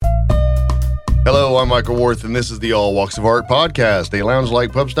Hello, I'm Michael Worth, and this is the All Walks of Art podcast, a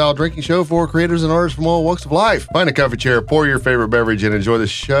lounge-like pub-style drinking show for creators and artists from all walks of life. Find a comfy chair, pour your favorite beverage, and enjoy the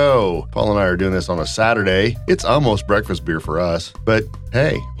show. Paul and I are doing this on a Saturday. It's almost breakfast beer for us, but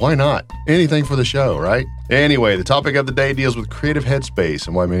hey, why not? Anything for the show, right? Anyway, the topic of the day deals with creative headspace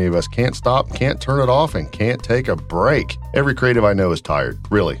and why many of us can't stop, can't turn it off, and can't take a break. Every creative I know is tired.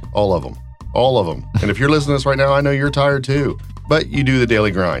 Really, all of them. All of them. And if you're listening to this right now, I know you're tired too. But you do the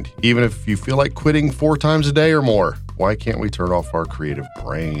daily grind. Even if you feel like quitting 4 times a day or more, why can't we turn off our creative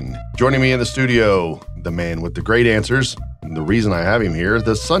brain? Joining me in the studio, the man with the great answers. And the reason I have him here,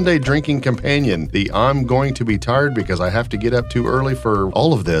 the Sunday drinking companion, the I'm going to be tired because I have to get up too early for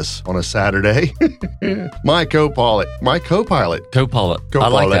all of this on a Saturday. My co-pilot. I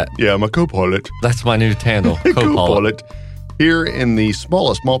like that. Yeah, my co-pilot. That's my new handle. Co-pilot. Here in the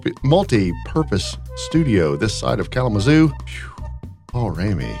smallest multi-purpose studio this side of Kalamazoo, Paul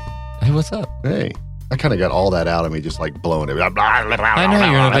Ramey. Hey, what's up? Hey, I kind of got all that out of me, just like blowing it. I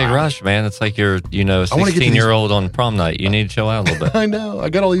know you're in a big rush, man. It's like you're, a 16-year-old on prom night. You need to chill out a little bit. I know. I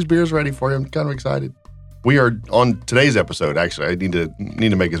got all these beers ready for you. I'm kind of excited. We are on today's episode. Actually, I need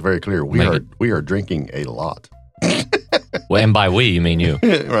to make this very clear. We are drinking a lot. Well, and by we, you mean you?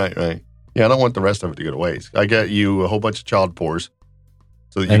 Right. Yeah, I don't want the rest of it to go to waste. I got you a whole bunch of child pours.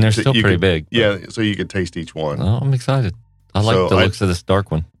 And they're still pretty big. Yeah, so you can taste each one. Oh, I'm excited. I like the looks of this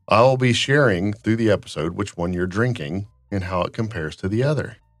dark one. I'll be sharing through the episode which one you're drinking and how it compares to the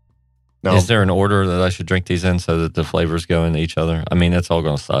other. Now, is there an order that I should drink these in so that the flavors go into each other? I mean, that's all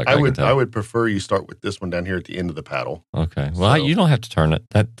going to suck. I would prefer you start with this one down here at the end of the paddle. Okay. Well, you don't have to turn it.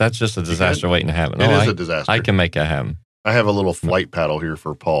 That's just a disaster waiting to happen. It is a disaster. I can make it happen. I have a little flight paddle here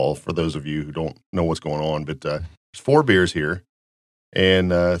for Paul, for those of you who don't know what's going on. But there's 4 beers here,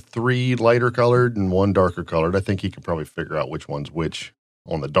 and 3 lighter colored and 1 darker colored. I think he can probably figure out which one's which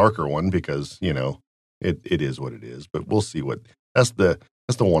on the darker one because, it is what it is. But we'll see what – that's the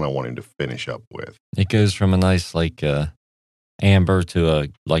one I want him to finish up with. It goes from a nice amber to a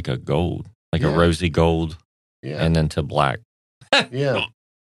gold, a rosy gold, and then to black. Yeah.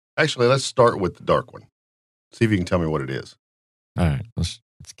 Actually, let's start with the dark one. See if you can tell me what it is. All right. It's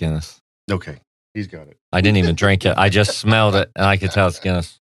Guinness. Okay. He's got it. I didn't even drink it. I just smelled it, and I could tell it's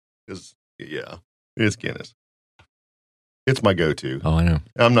Guinness. It's Guinness. It's my go-to. Oh, I know.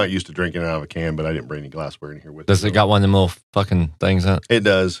 I'm not used to drinking out of a can, but I didn't bring any glassware in here with me. Does it got one of them little fucking things in it? It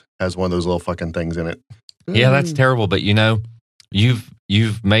does. Has one of those little fucking things in it. Yeah, that's terrible, but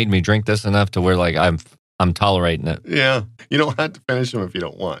you've made me drink this enough to where, I'm tolerating it. Yeah. You don't have to finish them if you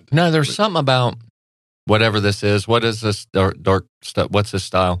don't want. No, there's something about... Whatever this is, what is this dark stuff? What's this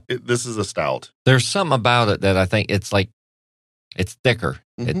style? This is a stout. There's something about it that I think it's thicker.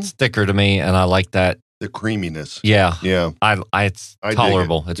 Mm-hmm. It's thicker to me, and I like that. The creaminess. Yeah. Yeah. It's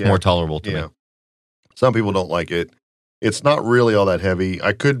tolerable. It's more tolerable to me. Some people don't like it. It's not really all that heavy.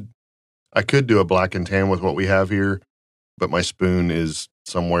 I could do a black and tan with what we have here, but my spoon is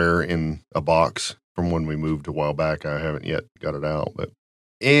somewhere in a box from when we moved a while back. I haven't yet got it out. But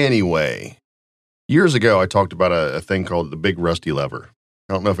anyway... Years ago, I talked about a thing called the Big Rusty Lever.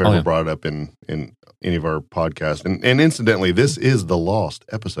 I don't know if I ever brought it up in any of our podcasts. And incidentally, this is the lost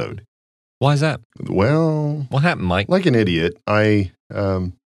episode. Why is that? Well... What happened, Mike? Like an idiot, I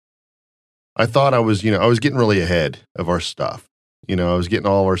thought I was getting really ahead of our stuff. I was getting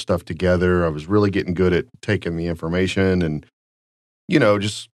all of our stuff together. I was really getting good at taking the information and,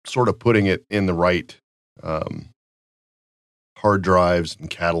 just sort of putting it in the right hard drives and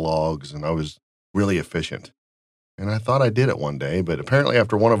catalogs. And I was really efficient. And I thought I did it one day, but apparently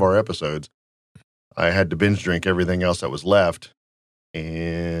after one of our episodes, I had to binge drink everything else that was left.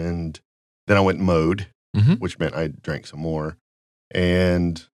 And then I went mode, which meant I drank some more.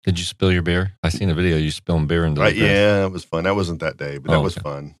 And did you spill your beer? I seen a video you spilling beer into the yeah, it was fun. That wasn't that day, but that was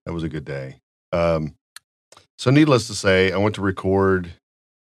fun. That was a good day. So needless to say, I went to record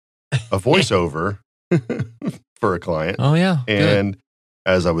a voiceover for a client. Oh yeah. And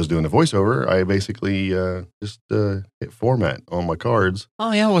as I was doing the voiceover, I basically just hit format on my cards.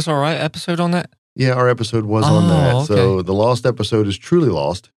 Oh, yeah. Was our episode on that? Yeah, our episode was on that. Okay. So the lost episode is truly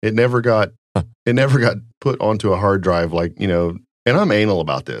lost. It never got put onto a hard drive and I'm anal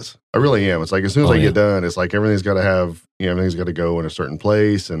about this. I really am. It's like as soon as I get done, it's like everything's got to have, everything's got to go in a certain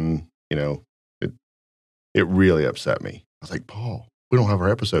place. And, it really upset me. I was like, Paul, we don't have our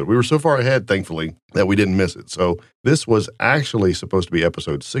episode. We were so far ahead, thankfully, that we didn't miss it. So this was actually supposed to be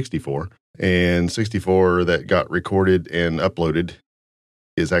episode 64. And 64 that got recorded and uploaded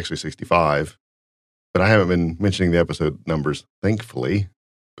is actually 65. But I haven't been mentioning the episode numbers, thankfully.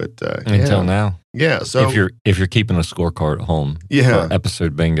 But until now. Yeah. So if you're keeping a scorecard at home, for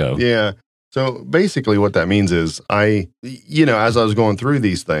episode bingo. Yeah. So basically what that means is as I was going through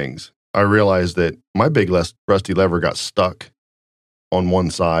these things, I realized that my big rusty lever got stuck on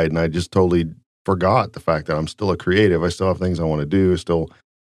one side, and I just totally forgot the fact that I'm still a creative. I still have things I want to do. I still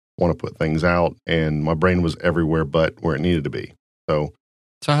want to put things out, and my brain was everywhere but where it needed to be. So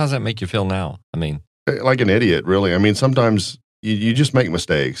how does that make you feel now? I mean, like an idiot, really. I mean, sometimes you just make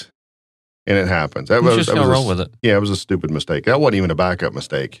mistakes, and it happens. That was roll with it. Yeah, it was a stupid mistake. That wasn't even a backup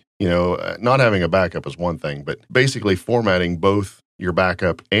mistake. Not having a backup is one thing, but basically formatting both your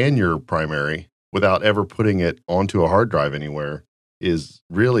backup and your primary without ever putting it onto a hard drive anywhere is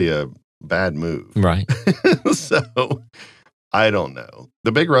really a bad move. Right. So I don't know.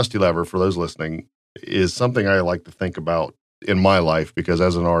 The big rusty lever, for those listening, is something I like to think about in my life, because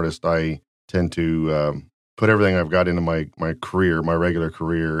as an artist, I tend to put everything I've got into my career, my regular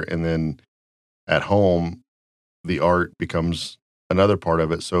career, and then at home, the art becomes another part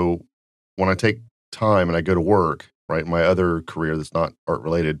of it. So when I take time and I go to work, right, my other career that's not art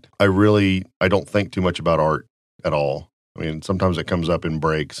related, I don't think too much about art at all. I mean, sometimes it comes up in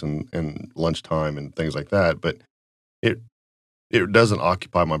breaks and lunchtime and things like that, but it doesn't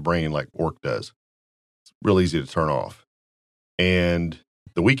occupy my brain like work does. It's real easy to turn off. And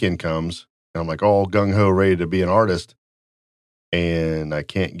the weekend comes, and I'm like all gung-ho ready to be an artist, and I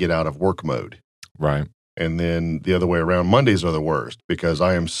can't get out of work mode. Right. And then the other way around, Mondays are the worst, because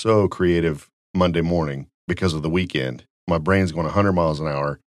I am so creative Monday morning because of the weekend. My brain's going 100 miles an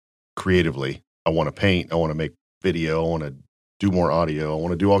hour creatively. I want to paint. I want to make video. I want to do more audio. I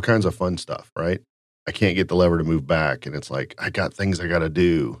want to do all kinds of fun stuff, right? I can't get the lever to move back. And it's like, I got things I got to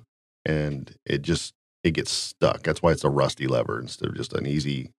do. And it gets stuck. That's why it's a rusty lever instead of just an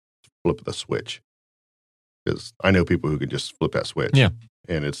easy flip of the switch. Because I know people who can just flip that switch. Yeah.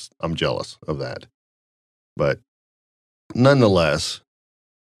 And I'm jealous of that. But nonetheless,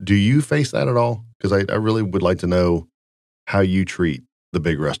 do you face that at all? Because I really would like to know how you treat the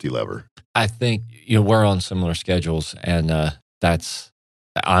big rusty lever. I think we're on similar schedules, and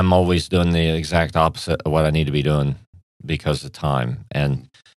I'm always doing the exact opposite of what I need to be doing because of time. And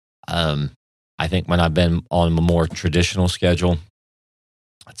I think when I've been on a more traditional schedule,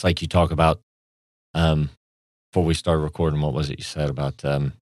 it's like you talk about before we started recording. What was it you said about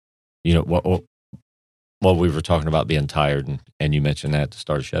what we were talking about being tired, and you mentioned that to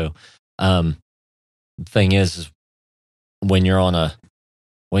start a show. The thing is when you're on a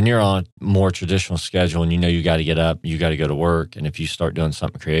more traditional schedule and you got to get up, you got to go to work, and if you start doing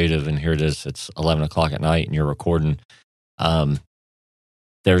something creative, and here it is, it's 11 o'clock at night and you're recording,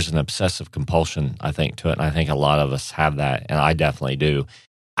 there's an obsessive compulsion, I think, to it, and I think a lot of us have that, and I definitely do.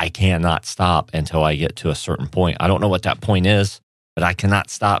 I cannot stop until I get to a certain point. I don't know what that point is, but I cannot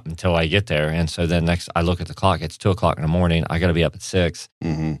stop until I get there. And so then next I look at the clock, it's 2 o'clock in the morning. I got to be up at 6.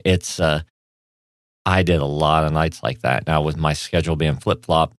 Mm-hmm. It's, I did a lot of nights like that. Now with my schedule being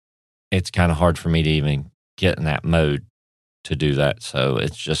flip-flop, it's kind of hard for me to even get in that mode to do that. So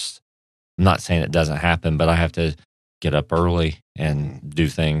it's just, I'm not saying it doesn't happen, but I have to get up early and do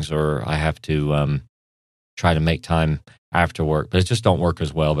things, or I have to try to make time after work, but it just don't work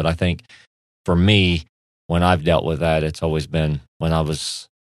as well. But I think for me, when I've dealt with that, it's always been when I was,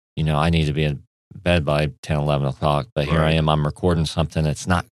 I need to be in bed by 10, 11 o'clock, but here I am, I'm recording something. It's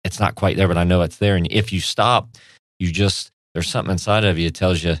not quite there, but I know it's there. And if you stop, there's something inside of you that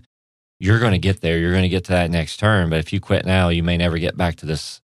tells you you're going to get there. You're going to get to that next turn. But if you quit now, you may never get back to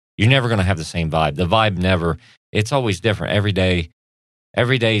this. You're never going to have the same vibe. The vibe it's always different. Every day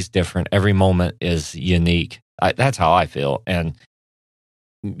is different. Every moment is unique. That's how I feel. And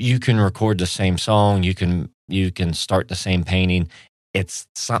you can record the same song. You can start the same painting.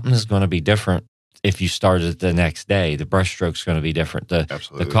 Something is going to be different if you start it the next day. The brushstroke's going to be different.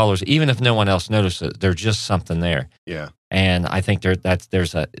 The colors, even if no one else notices it, there's just something there. Yeah. And I think there's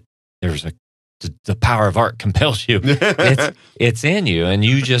the power of art compels you. It's in you, and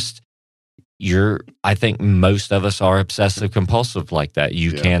I think most of us are obsessive compulsive like that.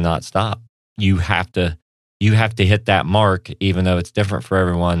 You cannot stop. You have to hit that mark, even though it's different for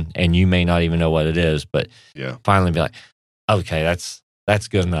everyone, and you may not even know what it is. But finally, be like, okay, that's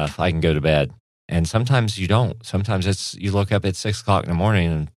good enough. I can go to bed. And sometimes you don't. Sometimes you look up at 6 o'clock in the morning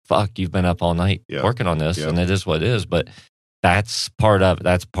and fuck, you've been up all night working on this, and it is what it is. But that's part of it.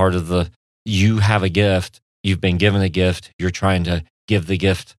 That's part of you have a gift. You've been given a gift. You're trying to give the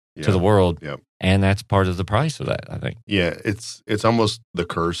gift to the world. Yep. And that's part of the price of that, I think. Yeah, it's almost the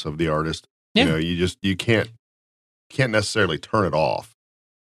curse of the artist. Yeah. You can't necessarily turn it off.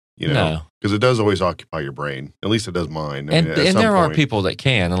 No. Because it does always occupy your brain. At least it does mine. And there are people that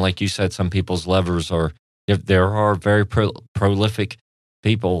can. And like you said, some people's levers there are very prolific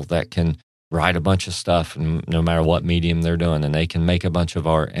people that can write a bunch of stuff, and no matter what medium they're doing, and they can make a bunch of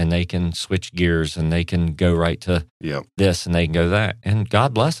art, and they can switch gears, and they can go right to this, and they can go that, and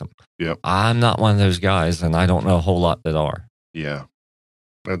God bless them. Yep. I'm not one of those guys, and I don't know a whole lot that are. Yeah,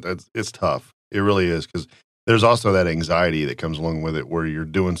 it's tough. It really is, because there's also that anxiety that comes along with it, where you're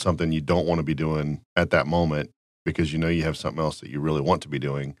doing something you don't want to be doing at that moment because you know you have something else that you really want to be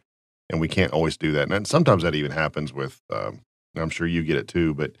doing, and we can't always do that. And sometimes that even happens with. I'm sure you get it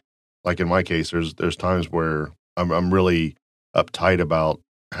too, but like in my case, there's times where I'm really uptight about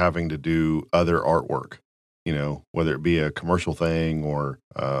having to do other artwork, whether it be a commercial thing or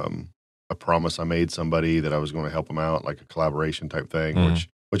a promise I made somebody that I was going to help them out, like a collaboration type thing,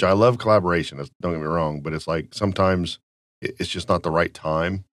 which I love collaboration. Don't get me wrong, but it's like sometimes it's just not the right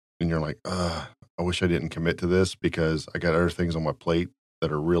time, and you're like, I wish I didn't commit to this because I got other things on my plate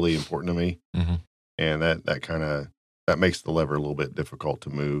that are really important to me, and that makes the lever a little bit difficult to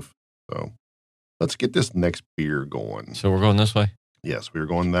move. So let's get this next beer going. So we're going this way? Yes, we're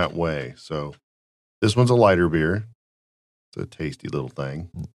going that way. So this one's a lighter beer. It's a tasty little thing.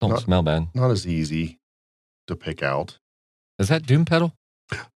 Don't smell bad. Not as easy to pick out. Is that Doom Pedal?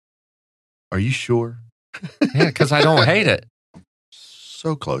 Are you sure? Yeah, because I don't hate it.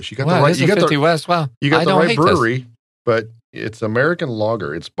 So close. You got the right. You got 50 West. Wow. You got the right brewery, but it's American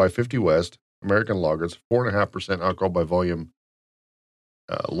Lager. It's by 50 West. American Lager. It's 4.5% alcohol by volume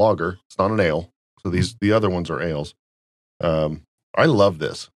lager. It's not an ale. So the other ones are ales. I love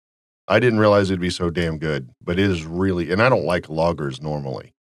this. I didn't realize it'd be so damn good, but it is really, and I don't like lagers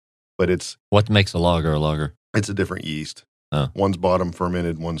normally, but it's. What makes a lager a lager? It's a different yeast. Oh. One's bottom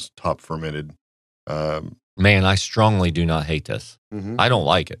fermented, one's top fermented. Man, I strongly do not hate this. I don't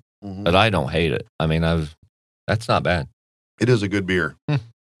like it, but I don't hate it. I mean, that's not bad. It is a good beer.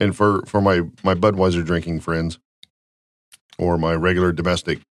 And for my Budweiser drinking friends or my regular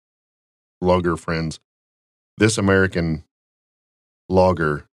domestic lager friends, this American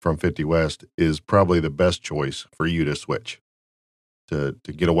lager from 50 West is probably the best choice for you to switch, to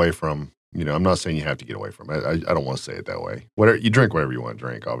get away from. I'm not saying you have to get away from it. I don't want to say it that way. Whatever you drink, whatever you want to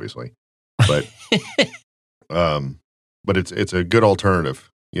drink, obviously. But but it's a good alternative.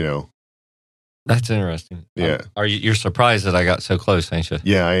 That's interesting. Yeah. You're surprised that I got so close, ain't you?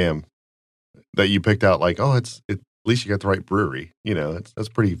 Yeah, I am. That you picked out like, at least you got the right brewery. That's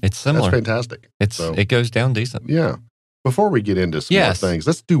pretty. It's similar. That's fantastic. It goes down decent. Yeah. Before we get into some more things,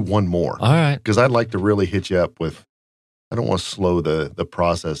 let's do one more. All right. Because I'd like to really hit you up with. I don't want to slow the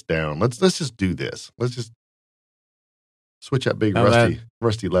process down. Let's just do this. Let's just switch that big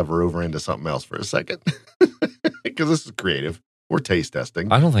rusty lever over into something else for a second. Because this is creative. We're taste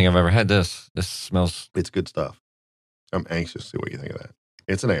testing. I don't think I've ever had this. This smells. It's good stuff. I'm anxious to see what you think of that.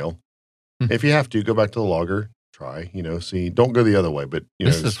 It's an ale. If you have to, go back to the lager. Try, see. Don't go the other way, but,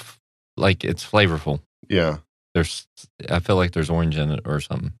 This is like, it's flavorful. Yeah. I feel like there's orange in it or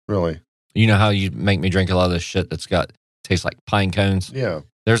something. Really? You know how you make me drink a lot of this shit that's tastes like pine cones? Yeah.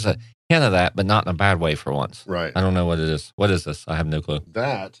 There's a hint of that, but not in a bad way for once. Right. I don't know what it is. What is this? I have no clue.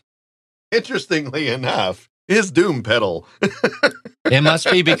 That, interestingly enough, is Doom Pedal. It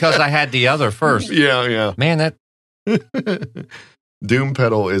must be because I had the other first. Yeah. Man, that Doom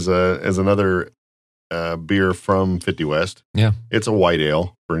Pedal is another beer from 50 West. Yeah. It's a white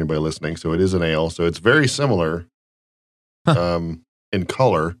ale for anybody listening, so it is an ale. So it's very similar in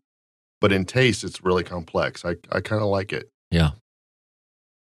color, but in taste, it's really complex. I kind of like it. Yeah.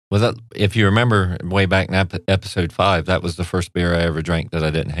 Well, if you remember way back in episode 5, that was the first beer I ever drank that I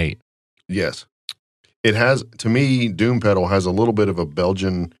didn't hate. Yes. It has, to me, Doom Pedal has a little bit of a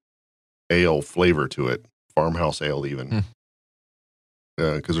Belgian ale flavor to it. Farmhouse ale even.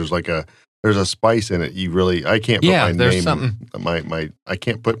 Because there's a spice in it. I can't put my name, something. I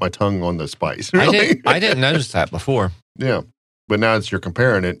can't put my tongue on the spice. Really. I didn't notice that before. Yeah. But now that you're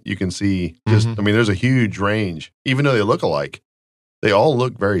comparing it, you can see there's a huge range. Even though they look alike, they all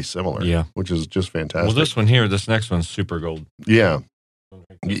look very similar. Yeah. Which is just fantastic. Well, this next one's super gold. Yeah.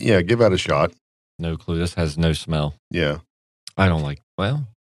 Yeah, give that a shot. No clue. This has no smell. Yeah. I don't like,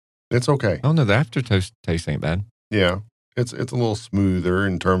 it's okay. Oh, no, the aftertaste ain't bad. Yeah. It's a little smoother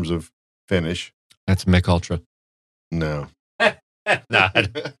in terms of finish. That's Mick Ultra. No. Not.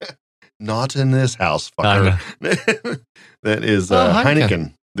 Not in this house, fucker. That is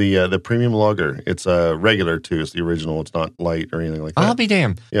Heineken, the premium lager. It's regular, too. It's the original. It's not light or anything like that. I'll be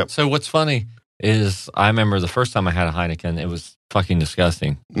damned. Yep. So what's funny is I remember the first time I had a Heineken, it was fucking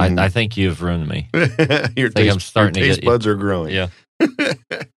disgusting. I think you've ruined me. Your taste buds are growing. Yeah.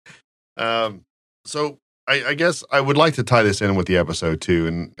 So I guess I would like to tie this in with the episode too.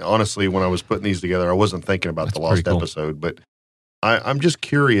 And honestly, when I was putting these together, I wasn't thinking about the lost episode, but I'm just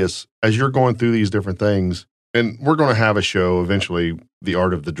curious, as you're going through these different things, and we're going to have a show eventually, The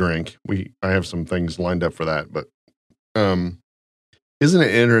Art of the Drink. I have some things lined up for that, but isn't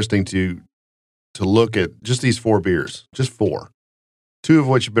it interesting to look at just these 4 beers, just 4, 2 of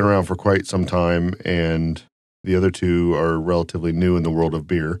which have been around for quite some time, and the other 2 are relatively new in the world of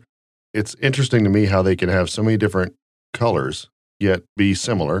beer. It's interesting to me how they can have so many different colors, yet be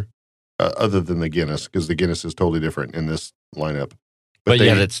similar, other than the Guinness, because the Guinness is totally different in this lineup. But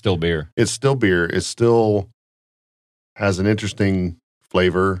yet it's still beer. It's still beer. It still has an interesting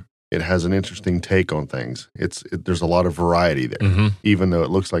flavor. It has an interesting take on things. There's a lot of variety there, even though it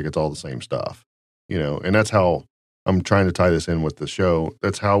looks like it's all the same stuff. And that's how I'm trying to tie this in with the show.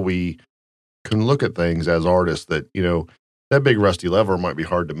 That's how we can look at things as artists that, that big rusty lever might be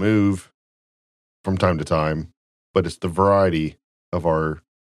hard to move from time to time, but it's the variety of our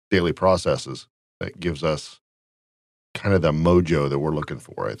daily processes that gives us kind of the mojo that we're looking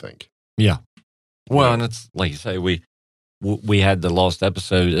for, I think. Yeah. Well, and it's like you say, we had the Lost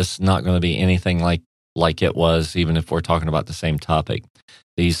episode. It's not going to be anything like it was, even if we're talking about the same topic.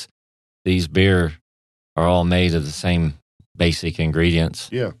 These beer are all made of the same basic ingredients.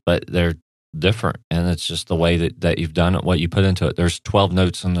 Yeah. But they're different, and it's just the way that you've done it, what you put into it. There's 12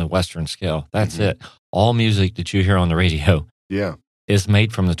 notes on the Western scale. That's it. All music that you hear on the radio is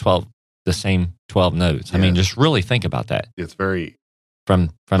made from the same 12 notes. I mean, just really think about that. It's very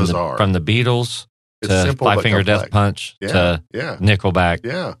from bizarre. From the Beatles it's to simple, Five Finger Death Punch to Nickelback.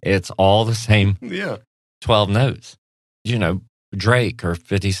 Yeah. It's all the same 12 notes. Drake or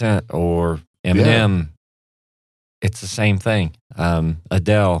 50 Cent or Eminem, it's the same thing.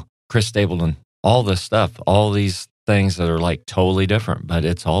 Adele, Chris Stapleton, all this stuff, all these things that are like totally different, but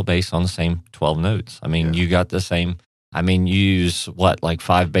it's all based on the same 12 notes. I mean, you got the same, you use like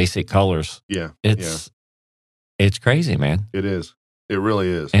 5 basic colors. Yeah. It's crazy, man. It is. It really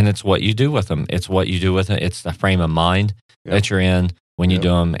is. And it's what you do with them. It's what you do with it. It's the frame of mind that you're in when you do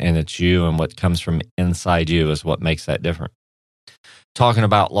them, and it's you, and what comes from inside you is what makes that different. Talking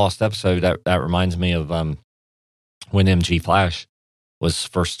about Lost episode, that reminds me of when MG Flash was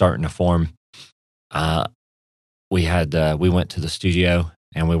first starting to form. We went to the studio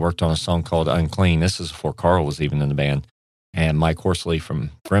and we worked on a song called Unclean. This is before Carl was even in the band, and Mike Horsley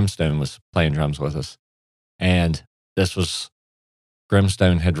from Brimstone was playing drums with us. And this was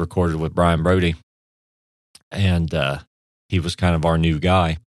Brimstone had recorded with Brian Brody, and he was kind of our new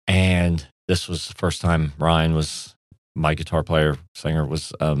guy. And this was the first time Ryan was, my guitar player, singer,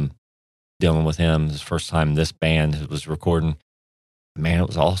 was dealing with him. It was the first time this band was recording. Man, it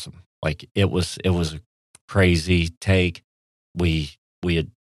was awesome. Like it was a crazy take. We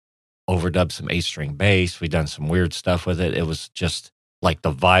had overdubbed some 8-string bass. We'd done some weird stuff with it. It was just like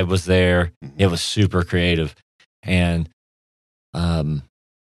the vibe was there. It was super creative. And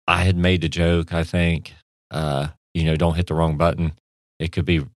I had made the joke, I think, don't hit the wrong button. It could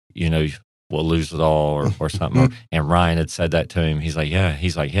be, we'll lose it all or something. And Ryan had said that to him. He's like,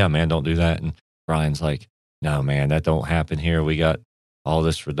 yeah, man, don't do that. And Ryan's like, no, man, that don't happen here. We got all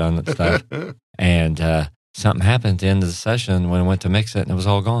this redundant stuff. And something happened at the end of the session when I went to mix it, and it was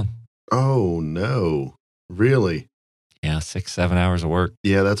all gone. Oh, no. Really? Yeah, 6-7 hours of work.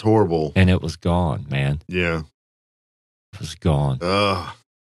 Yeah, that's horrible. And it was gone, man. Yeah. It was gone. Yeah.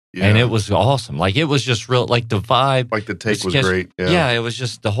 And it was awesome. Like, it was just real, like the vibe. Like the take was great. Yeah, it was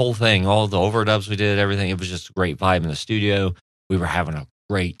just the whole thing, all the overdubs we did, everything. It was just a great vibe in the studio. We were having a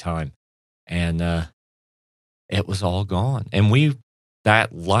great time. And it was all gone. And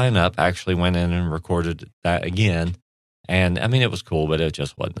that lineup actually went in and recorded that again. And I mean, it was cool, but it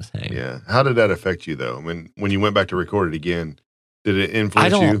just wasn't the same. Yeah. How did that affect you, though? When you went back to record it again, did it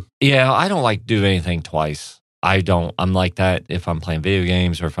influence you? Yeah, I don't like do anything twice. I'm like that if I'm playing video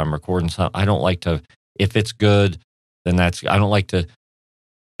games or if I'm recording something. I don't like to, if it's good, then if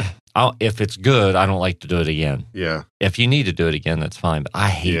it's good, I don't like to do it again. Yeah. If you need to do it again, that's fine. But I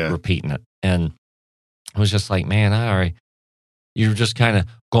hate repeating it. And I was just like, man, you're just kind of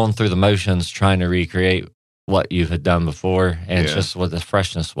going through the motions trying to recreate what you had done before. And it's just the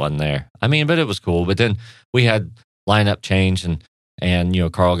freshness wasn't there. I mean, but it was cool. But then we had lineup change and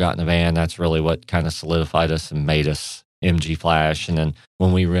Carl got in the band. That's really what kind of solidified us and made us MG Flash. And then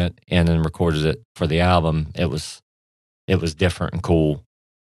when we went in and recorded it for the album, it was different and cool.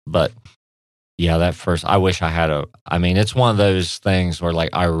 But yeah, that first, I wish I had it's one of those things where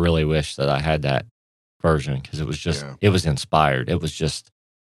like, I really wish that I had that version because it was just, it was inspired. It was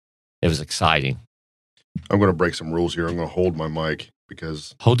exciting. I'm going to break some rules here. I'm going to hold my mic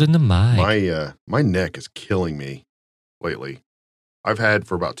because holding the mic. My neck is killing me lately. I've had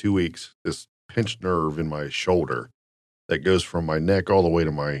for about 2 weeks this pinched nerve in my shoulder that goes from my neck all the way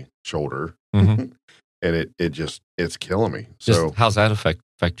to my shoulder. Mhm. And it's killing me. Just So, how's that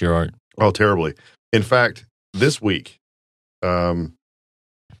affect your art? oh, terribly. In fact, this week, I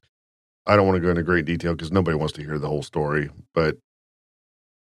don't want to go into great detail because nobody wants to hear the whole story, but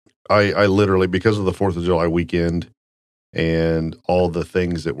I literally, because of the 4th of July weekend and all the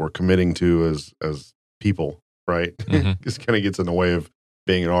things that we're committing to as people, right? Mhm. This kind of gets in the way of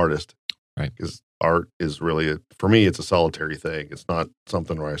being an artist. Right. Because art is really, for me, it's a solitary thing. It's not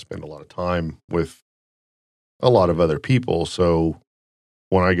something where I spend a lot of time with a lot of other people. So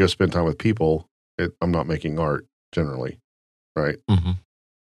when I go spend time with people, I'm not making art generally, right? Mhm.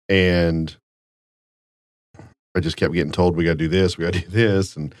 And I just kept getting told, we got to do this, we got to do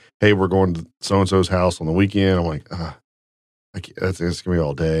this. And hey, we're going to so-and-so's house on the weekend. I'm like, it's going to be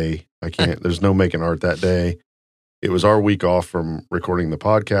all day. I can't, there's no making art that day. It was our week off from recording the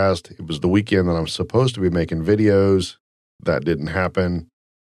podcast. It was the weekend that I'm supposed to be making videos. That didn't happen.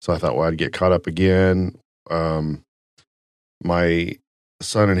 So I thought, well, I'd get caught up again. My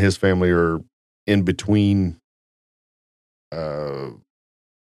son and his family are in between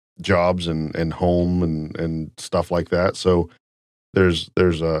jobs and home and stuff like that. So there's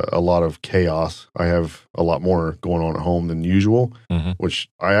a lot of chaos. I have a lot more going on at home than usual, Mhm. which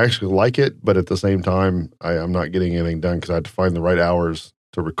I actually like it, but at the same time, I'm not getting anything done because I had to find the right hours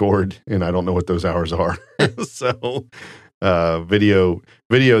to record, and I don't know what those hours are. So video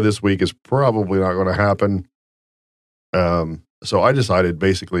this week is probably not going to happen. So I decided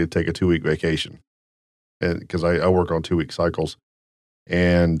basically to take a 2-week vacation, and because I work on 2-week cycles,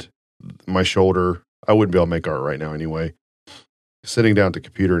 and my shoulder, I wouldn't be able to make art right now anyway. Sitting down at the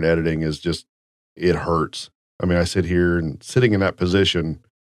computer and editing is just, it hurts. I mean, I sit here and sitting in that position,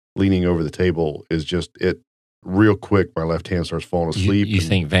 leaning over the table is just, it real quick, my left hand starts falling asleep. You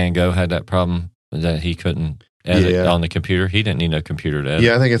think Van Gogh had that problem that he couldn't edit on the computer? He didn't need no computer to edit.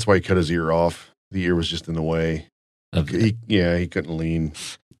 Yeah, I think that's why he cut his ear off. The ear was just in the way. He couldn't lean,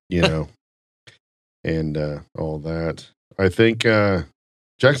 and all that. I think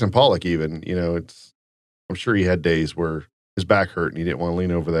Jackson Pollock even, I'm sure he had days where his back hurt and he didn't want to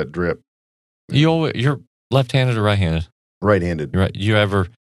lean over that drip. You're left-handed or right-handed? Right-handed. Right. You ever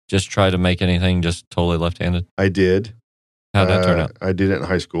just try to make anything just totally left-handed? I did. How'd that turn out? I did it in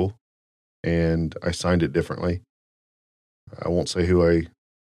high school, and I signed it differently. I won't say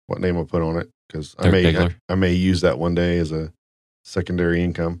what name I put on it, because I may use that one day as a secondary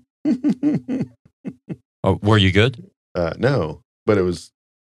income. Oh, were you good? No, but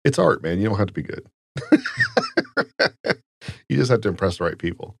it's art, man. You don't have to be good. You just have to impress the right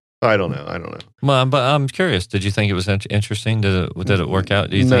people. I don't know. Well, but I'm curious. Did you think it was interesting? Did it work out?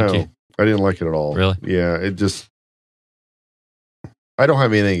 Do you think I didn't like it at all. Really? Yeah. I don't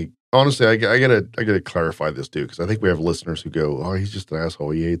have anything. Honestly, I gotta clarify this too, because I think we have listeners who go, "Oh, he's just an asshole.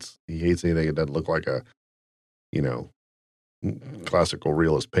 He hates anything that doesn't look like a, classical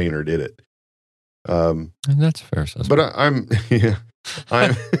realist painter did it." That's fair. But I'm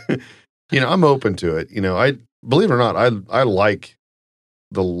I'm open to it. I believe it or not, I like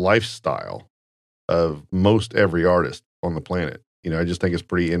the lifestyle of most every artist on the planet. I just think it's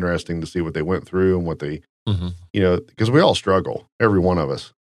pretty interesting to see what they went through and what they, because we all struggle, every one of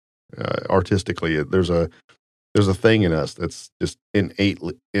us, artistically. There's a thing in us that's just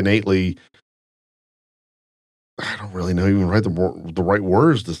innately. I don't really know even the right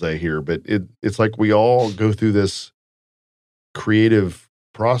words to say here, but it's like we all go through this creative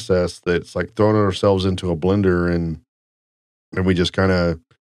process that's like throwing ourselves into a blender and we just kind of,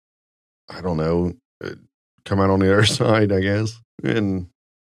 I don't know, come out on the other side, I guess. And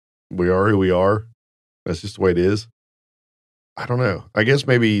we are who we are. That's just the way it is. I don't know. I guess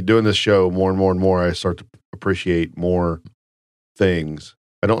maybe doing this show more and more and more, I start to appreciate more things.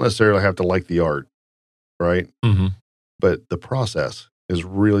 I don't necessarily have to like the art, right? Mm-hmm. But the process is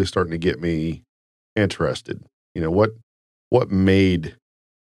really starting to get me interested. What made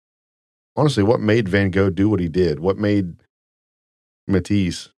Van Gogh do what he did? What made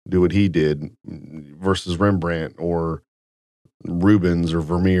Matisse do what he did versus Rembrandt or Rubens or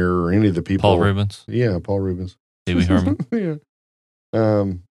Vermeer or any of the people? Paul Rubens. Yeah, Paul Rubens. Pee Wee Herman. Yeah.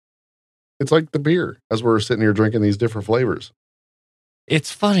 It's like the beer, as we're sitting here drinking these different flavors.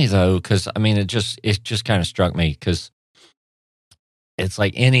 It's funny though, because I mean, it just kind of struck me because it's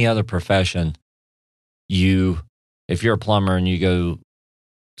like any other profession. If you're a plumber and you go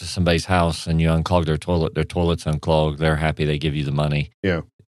to somebody's house and you unclog their toilet's unclogged, they're happy, they give you the money. Yeah.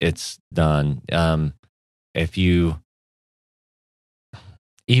 It's done. If you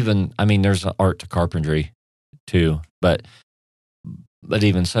there's art to carpentry too, but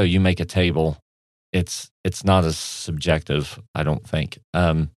even so, you make a table it's not as subjective, I don't think.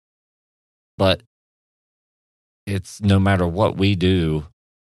 But it's no matter what we do,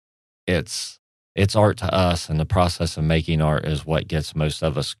 it's art to us, and the process of making art is what gets most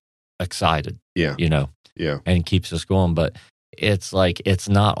of us excited. Yeah. Yeah. And keeps us going. But it's like, it's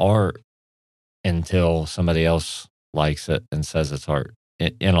not art until somebody else likes it and says it's art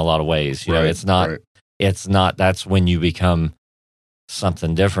in a lot of ways. You know, it's not, that's when you become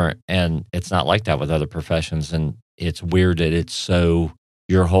something different. And it's not like that with other professions. And it's weird that it's so,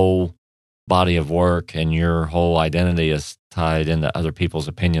 your whole body of work and your whole identity is tied into other people's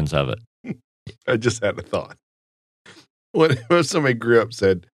opinions of it. I just had a thought. What if somebody grew up and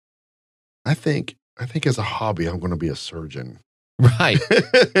said, I think as a hobby, I'm going to be a surgeon. Right.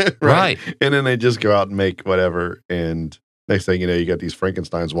 Right. And then they just go out and make whatever. And next thing you know, you got these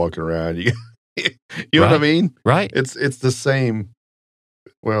Frankensteins walking around. You know what I mean? Right. It's the same.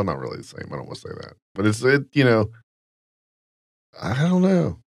 Well, not really the same. I don't want to say that. But you know, I don't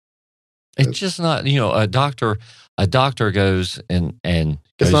know. It's just not, you know, a doctor goes and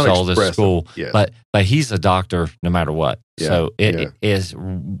goes to all this school, but he's a doctor no matter what. Yeah. So it is,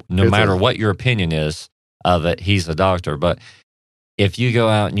 no matter what your opinion is of it, he's a doctor. But if you go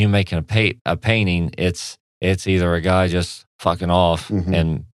out and you make a painting, it's either a guy just fucking off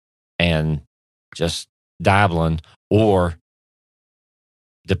and just dabbling, or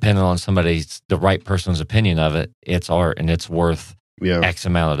depending on the right person's opinion of it, it's art and it's worth X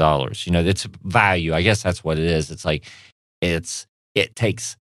amount of dollars. You know, it's value. I guess that's what it is. It's like, it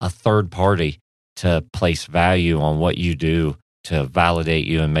takes a third party to place value on what you do to validate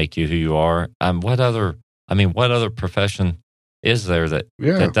you and make you who you are. What other profession is there that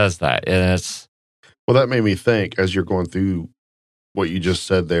does that? And it's, well, that made me think, as you're going through what you just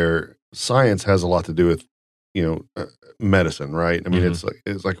said there, science has a lot to do with, you know, medicine, right? I mean, it's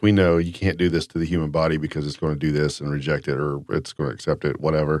like we know you can't do this to the human body because it's going to do this and reject it, or it's going to accept it,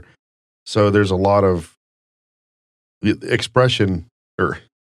 whatever. So there's a lot of expression, or is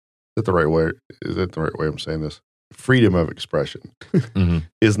that the right way? Is that the right way I'm saying this? Freedom of expression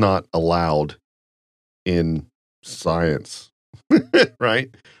is not allowed in science,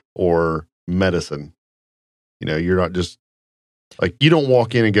 right? Or medicine. You know, you're not just like, you don't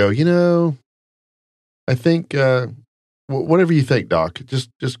walk in and go, you know, I think whatever you think, doc,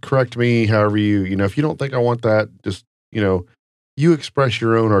 just correct me however you know, if you don't think I want that, just, you know, you express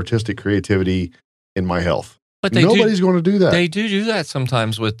your own artistic creativity in my health. But nobody's going to do that. They do that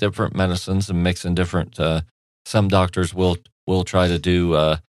sometimes with different medicines and mixing different, some doctors will try to do,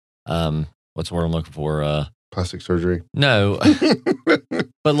 what's the word I'm looking for? Plastic surgery? No,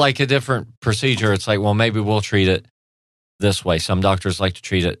 but like a different procedure. It's like, well, maybe we'll treat it this way. Some doctors like to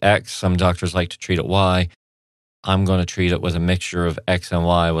treat it X. Some doctors like to treat it Y. I'm going to treat it with a mixture of X and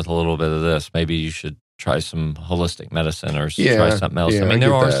Y with a little bit of this. Maybe you should try some holistic medicine or try something else. I mean,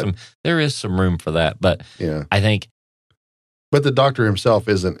 there is some room for that, but I think. But the doctor himself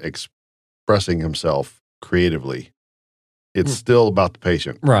isn't expressing himself creatively. It's still about the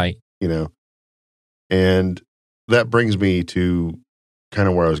patient. Right. You know, and that brings me to kind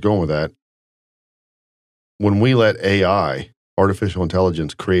of where I was going with that. When we let AI, artificial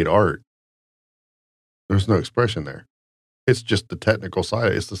intelligence, create art, there's no expression there. It's just the technical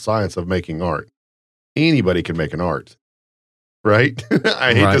side. It's the science of making art. Anybody can make an art, right?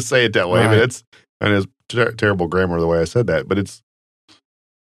 I hate to say it that way, but it's terrible grammar the way I said that. But it's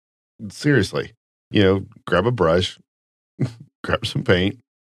seriously, you know, grab a brush, grab some paint,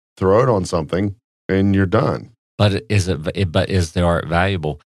 throw it on something, and you're done. But is the art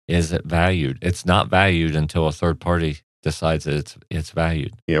valuable? Is it valued? It's not valued until a third party decides that it's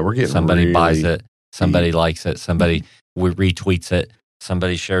valued. Yeah, we're getting somebody buys it, somebody likes it, somebody retweets it,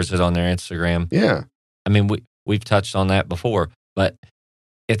 somebody shares it on their Instagram. Yeah, I mean, we've touched on that before, but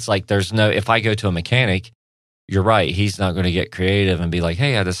it's like there's no. If I go to a mechanic, you're right. He's not going to get creative and be like,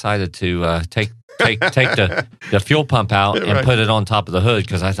 "Hey, I decided to take the fuel pump out and put it on top of the hood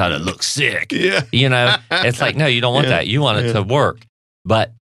because I thought it looked sick." Yeah, you know, it's like, no, you don't want that. You want it to work,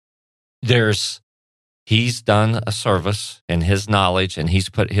 but he's done a service and his knowledge and he's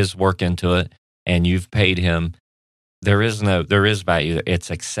put his work into it and you've paid him. There is value.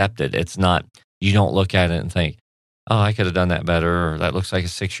 It's accepted. It's not, you don't look at it and think, oh, I could have done that better, or that looks like a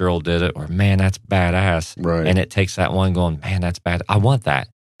 6-year-old did it, or man, that's badass. Right. And it takes that one going, man, that's bad. I want that.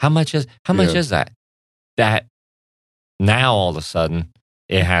 How much is that? That now all of a sudden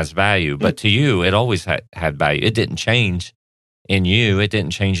it has value. But to you, it always had value. It didn't change in you. It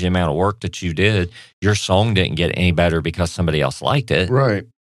didn't change the amount of work that you did. Your song didn't get any better because somebody else liked it. Right.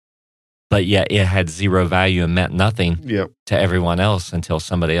 but yet it had zero value and meant nothing Yep. to everyone else until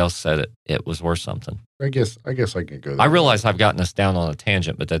somebody else said it was worth something. I guess I can go there. I realize I've gotten us down on a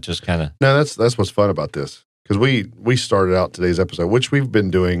tangent, but that just kind of... No, that's what's fun about this. Because we started out today's episode, which we've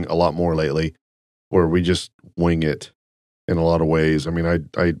been doing a lot more lately, where we just wing it in a lot of ways. I mean,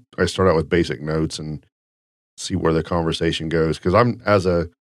 I start out with basic notes and see where the conversation goes. Because I'm as a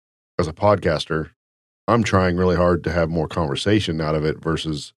podcaster, I'm trying really hard to have more conversation out of it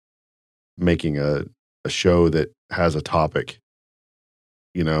versus making a show that has a topic,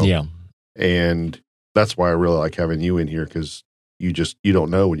 Yeah. And that's why I really like having you in here, because you don't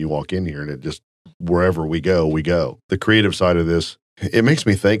know when you walk in here, and it just, wherever we go, we go. The creative side of this, it makes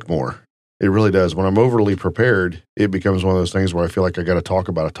me think more. It really does. When I'm overly prepared, it becomes one of those things where I feel like I got to talk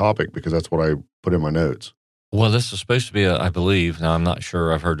about a topic because that's what I put in my notes. Well, this is supposed to be I believe, now I'm not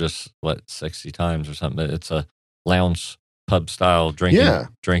sure, I've heard this, 60 times or something, but it's a lounge pub style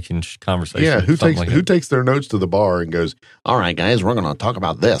drinking conversation. Yeah, who takes their notes to the bar and goes, all right, guys, we're going to talk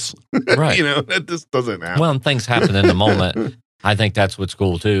about this. Right. That just doesn't happen. Well, and things happen in the moment. I think that's what's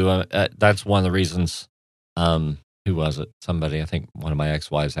cool, too. That's one of the reasons, who was it? Somebody, I think one of my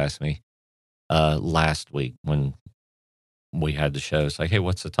ex-wives asked me last week when we had the show. It's like, hey,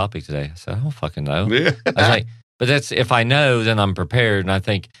 what's the topic today? I said, I don't fucking know. Yeah. I was like, but that's, if I know, then I'm prepared. And I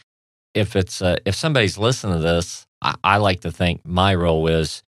think if it's if somebody's listening to this, I like to think my role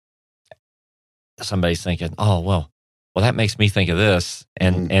is somebody's thinking, oh, well, that makes me think of this.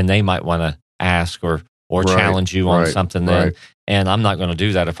 And they might want to ask or challenge you on something then. Right. And I'm not going to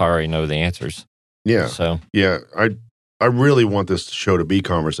do that if I already know the answers. Yeah. So, yeah, I really want this show to be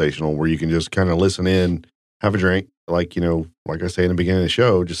conversational, where you can just kind of listen in, have a drink. Like I say in the beginning of the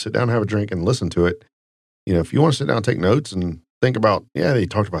show, just sit down, have a drink, and listen to it. If you want to sit down and take notes and think about, they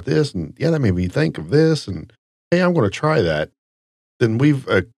talked about this, and that made me think of this, and hey, I'm going to try that, then we've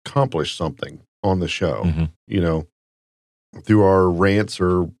accomplished something on the show, through our rants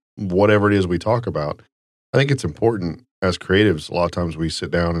or whatever it is we talk about. I think it's important as creatives. A lot of times we sit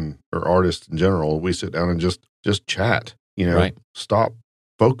down or artists in general, we sit down and just chat, Right. Stop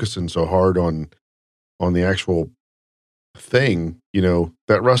focusing so hard on the actual thing,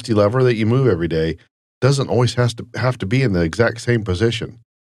 that rusty lever that you move every day doesn't always have to be in the exact same position.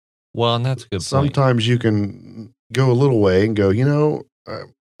 Well, and that's a good point. Sometimes you can go a little way and go,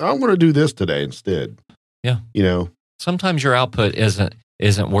 I'm going to do this today instead. Yeah. Sometimes your output isn't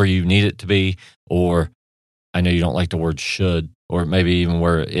where you need it to be, or I know you don't like the word should, or maybe even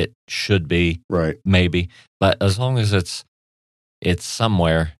where it should be. Right. Maybe. But as long as it's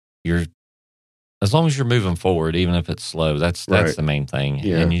somewhere, as long as you're moving forward, even if it's slow, that's the main thing.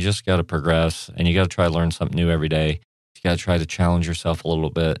 Yeah. And you just got to progress, and you got to try to learn something new every day. You got to try to challenge yourself a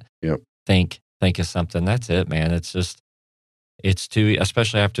little bit. Yep. Think of something. That's it, man. It's too,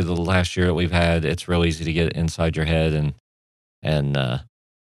 especially after the last year that we've had, it's real easy to get inside your head and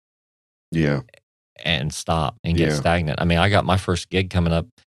stop and get stagnant. I mean, I got my first gig coming up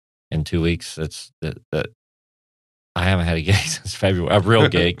in 2 weeks. It's that I haven't had a gig since February, a real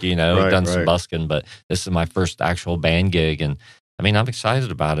gig, I've done some busking, but this is my first actual band gig. And I mean, I'm excited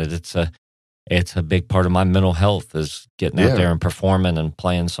about it. It's a big part of my mental health is getting out there and performing and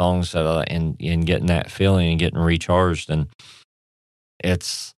playing songs and getting that feeling and getting recharged. And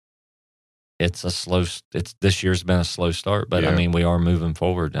this year's been a slow start, but I mean, we are moving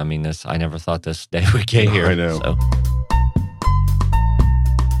forward. I mean, I never thought this day would get here. I know. So.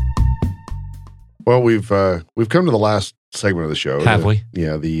 Well, we've come to the last segment of the show. Have we?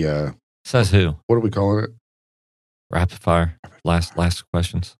 Yeah. Says who? What are we calling it? Rapid fire. Last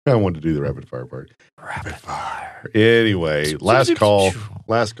questions. I wanted to do the rapid fire part. Rapid fire. Anyway, last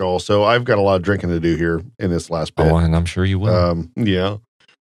call. So I've got a lot of drinking to do here in this last bit. Oh, and I'm sure you will. Yeah.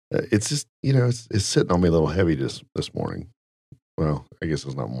 It's just, it's sitting on me a little heavy this morning. Well, I guess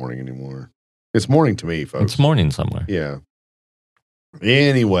it's not morning anymore. It's morning to me, folks. It's morning somewhere. Yeah.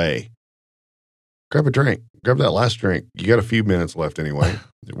 Anyway, grab a drink. Grab that last drink. You got a few minutes left anyway.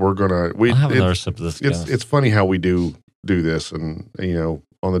 I'll have another sip of this. It's funny how we do this, and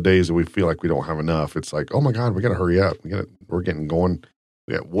on the days that we feel like we don't have enough, it's like, oh my God, we got to hurry up. We're getting going.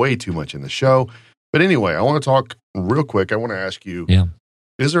 We got way too much in the show. But anyway, I want to talk real quick. I want to ask you,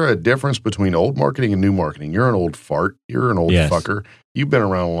 is there a difference between old marketing and new marketing? You're an old fart. You're an old fucker. You've been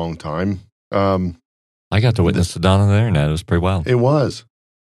around a long time. I got to witness the dawn of the internet. It was pretty wild. It was.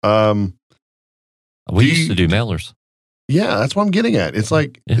 We used to do mailers. Yeah, that's what I'm getting at. It's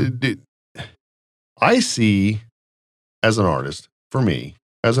like, I see, as an artist, for me,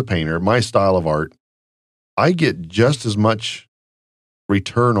 as a painter, my style of art, I get just as much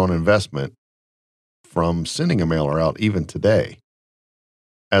return on investment from sending a mailer out even today.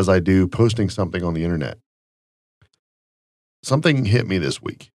 as I do posting something on the internet. Something hit me this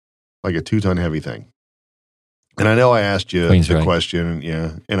week, like a 2-ton heavy thing. And I know I asked you the question,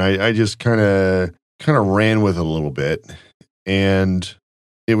 and I just kind of ran with it a little bit. And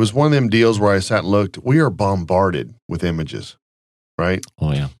it was one of them deals where I sat and looked. We are bombarded with images, right?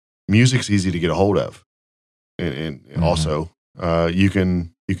 Oh, yeah. Music's easy to get a hold of. And also, you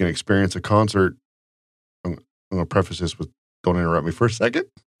can experience a concert. I'm going to preface this with, don't interrupt me for a second.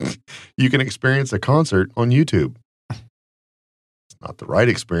 You can experience a concert on YouTube. It's not the right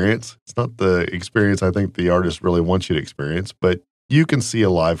experience. It's not the experience I think the artist really wants you to experience, but you can see a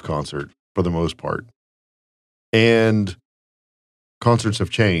live concert for the most part. And concerts have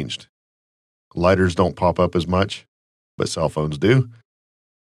changed. Lighters don't pop up as much, but cell phones do.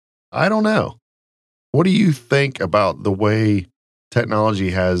 I don't know. What do you think about the way technology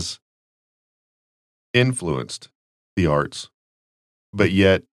has influenced the arts, but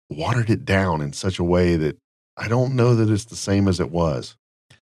yet watered it down in such a way that I don't know that it's the same as it was?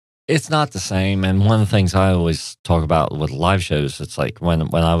 It's not the same. And one of the things I always talk about with live shows, it's like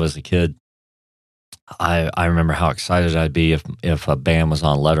when I was a kid, I remember how excited I'd be if a band was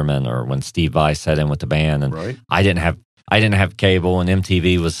on Letterman, or when Steve Vai sat in with the band, and right. I didn't have cable, and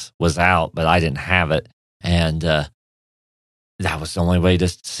MTV was out, but I didn't have it, and that was the only way to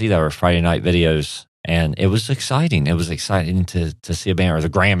see that, were Friday night videos, and it was exciting. It was exciting to see a band, or the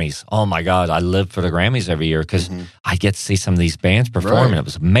Grammys. Oh my God, I live for the Grammys every year because I get to see some of these bands perform, right. and it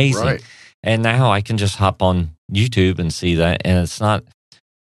was amazing. Right. And now I can just hop on YouTube and see that, and it's not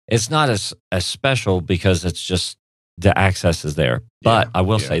as special because it's just the access is there. But I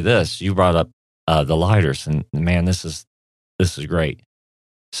will say this: you brought up the lighters, and man, this is great.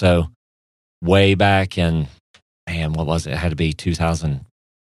 So way back in, what was it? It had to be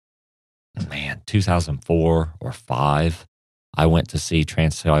 2004 or 5. I went to see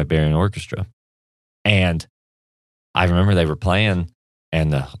Trans-Siberian Orchestra, and I remember they were playing,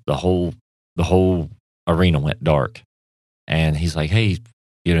 and the whole arena went dark. And he's like, "Hey,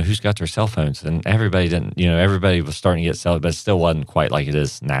 who's got their cell phones?" And everybody didn't, everybody was starting to get cell, but it still wasn't quite like it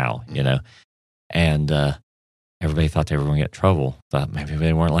is now, And everybody thought they were going to get in trouble. Thought maybe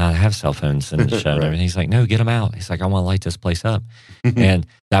they weren't allowed to have cell phones in the show and everything. He's like, "No, get them out." He's like, "I want to light this place up." And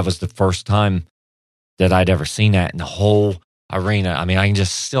that was the first time that I'd ever seen that in the whole arena. I mean, I can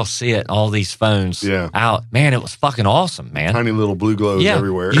just still see it, all these phones out. Man, it was fucking awesome, man. Tiny little blue glows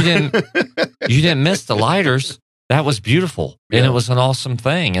everywhere. You didn't miss the lighters. That was beautiful, and it was an awesome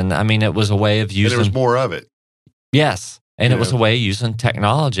thing. And I mean, it was a way of using. And there was more of it. Yes, and it was a way of using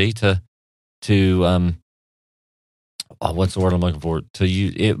technology to what's the word I'm looking for?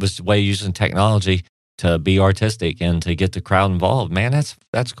 It was a way of using technology to be artistic and to get the crowd involved. Man,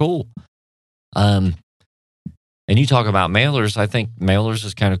 that's cool. And you talk about mailers. I think mailers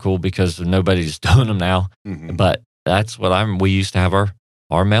is kind of cool because nobody's doing them now. Mm-hmm. But that's what we used to have our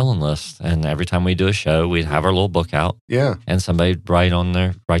mailing list, and every time we do a show, we'd have our little book out. Yeah. And somebody'd write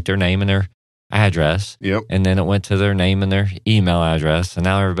their name and their address. Yep. And then it went to their name and their email address. And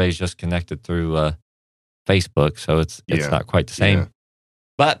now everybody's just connected through Facebook, so it's not quite the same. Yeah.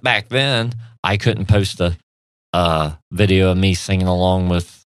 But back then, I couldn't post a video of me singing along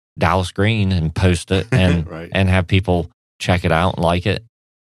with Dallas Green and post it and and have people check it out and like it.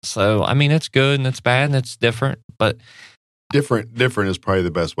 So, I mean, it's good and it's bad and it's different, but different is probably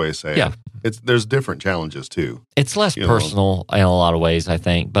the best way to say it. There's different challenges too. It's less personal in a lot of ways, I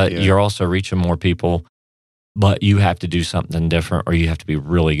think, but you're also reaching more people, but you have to do something different, or you have to be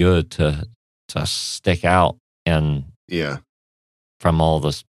really good to stick out and from all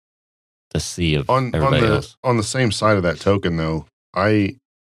the sea of everybody else. On the same side of that token, though,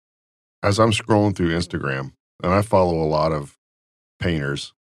 as I'm scrolling through Instagram, and I follow a lot of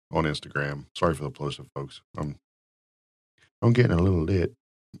painters on Instagram. Sorry for the plosive, folks. I'm getting a little lit.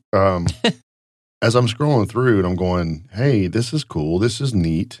 As I'm scrolling through, and I'm going, "Hey, this is cool. This is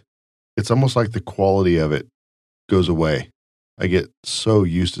neat." It's almost like the quality of it goes away. I get so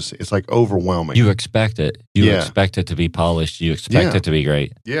used to it's like overwhelming. You expect it. You expect it to be polished. You expect it to be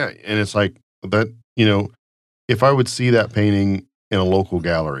great. Yeah. And it's like that, if I would see that painting in a local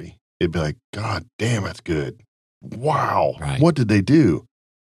gallery, it'd be like, "God damn, that's good. Wow. Right. What did they do?"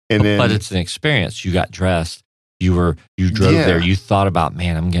 But it's an experience. You got dressed. You drove there. You thought about,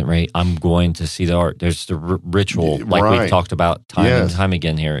 man, I'm getting ready. I'm going to see the art. There's the ritual, like we've talked about time and time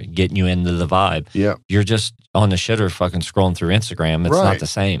again here, getting you into the vibe. Yeah. You're just on the shitter fucking scrolling through Instagram. It's not the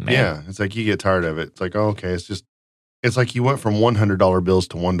same, man. Yeah. It's like you get tired of it. It's like, okay, it's like you went from $100 bills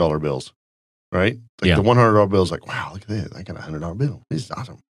to $1 bills, right? Like the $100 bill is like, wow, look at this. I got a $100 bill. This is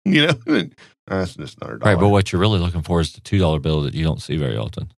awesome. That's just another $1. Right, but what you're really looking for is the $2 bill that you don't see very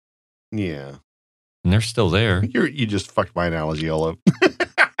often. Yeah. And they're still there. You just fucked my analogy all up.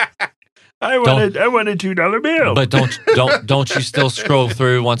 I want a $2 bill. But don't you still scroll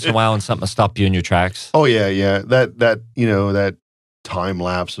through once in a while and something will stop you in your tracks? Oh yeah. That time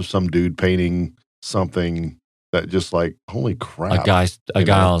lapse of some dude painting something that just like, holy crap. A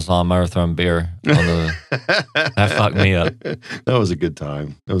guy on his lawnmower throwing beer on the that fucked me up. That was a good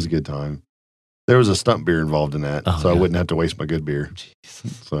time. There was a stump beer involved in that, so I wouldn't have to waste my good beer.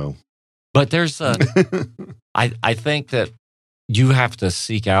 So, but there's I think that you have to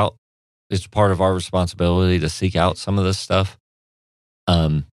seek out. It's part of our responsibility to seek out some of this stuff.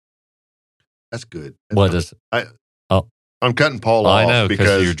 That's good. I'm cutting Paul off. I know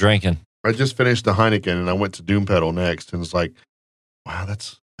because you're drinking. I just finished the Heineken and I went to Doom Pedal next, and it's like, wow,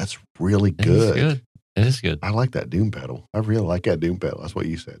 that's really good. It is good. I like that Doom Pedal. I really like that Doom Pedal. That's what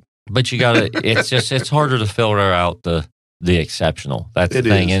you said. But you gotta. It's harder to filter out the exceptional. That's the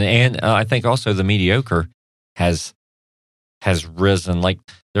thing, and I think also the mediocre has risen. Like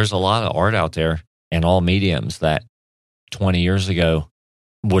there's a lot of art out there in all mediums that 20 years ago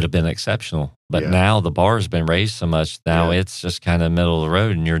would have been exceptional. But now the bar has been raised so much. Now it's just kind of middle of the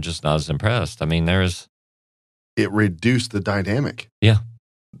road and you're just not as impressed. I mean, it reduced the dynamic. Yeah.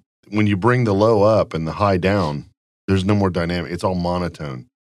 When you bring the low up and the high down, there's no more dynamic. It's all monotone.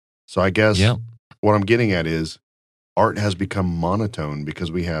 So I guess what I'm getting at is art has become monotone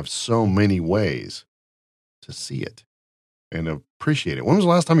because we have so many ways to see it and appreciate it. When was the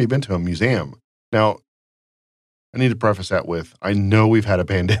last time you've been to a museum? Now, I need to preface that with, I know we've had a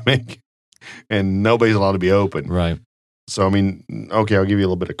pandemic and nobody's allowed to be open. Right. So, I mean, okay, I'll give you a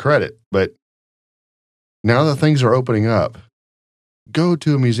little bit of credit, but now that things are opening up, go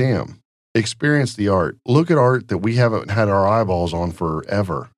to a museum, experience the art, look at art that we haven't had our eyeballs on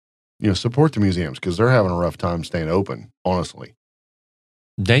forever. Support the museums because they're having a rough time staying open, honestly.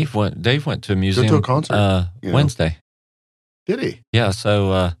 Dave went to a museum. Go to a concert. Wednesday. Did he? Yeah,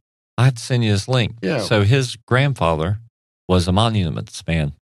 so I had to send you this link. Yeah. So his grandfather was a Monuments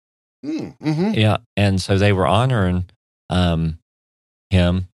man. Mm-hmm. Yeah, and so they were honoring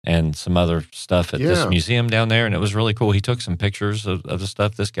him and some other stuff at this museum down there, and it was really cool. He took some pictures of the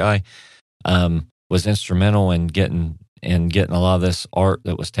stuff. This guy was instrumental in getting a lot of this art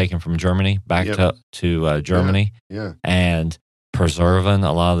that was taken from Germany back to Germany, and preserving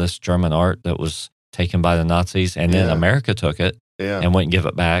a lot of this German art that was taken by the Nazis, and then America took it and went and give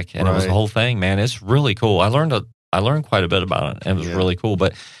it back, and it was the whole thing. Man, it's really cool. I learned quite a bit about it, and it was really cool.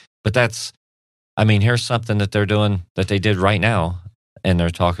 But that's, I mean, here's something that they're doing that they did right now, and they're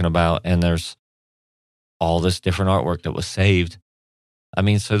talking about, and there's all this different artwork that was saved. I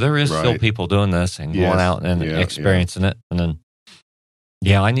mean, so there is still people doing this and going out and experiencing it, and then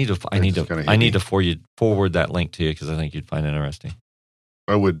I need to forward that link to you because I think you'd find it interesting.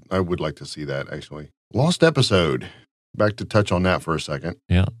 I would like to see that actually. Lost episode. Back to touch on that for a second.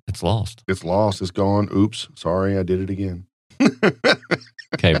 Yeah, it's lost. It's lost. It's gone. Oops. Sorry, I did it again.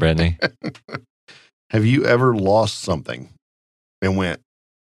 Okay, Brittany. Have you ever lost something and went,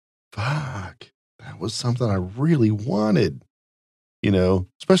 fuck, that was something I really wanted?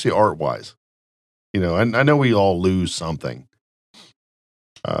 Especially art wise. I know we all lose something.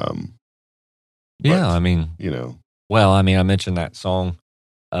 I mean, well, I mean, I mentioned that song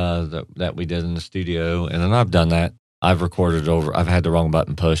that we did in the studio, and then I've done that. I've recorded over. I've had the wrong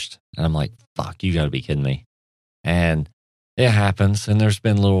button pushed, and I'm like, "Fuck, you got to be kidding me!" And it happens. And there's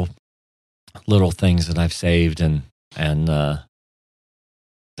been little things that I've saved and that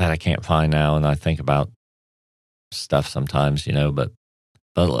I can't find now, and I think about stuff sometimes, but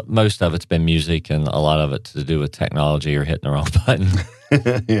most of it's been music, and a lot of it to do with technology or hitting the wrong button.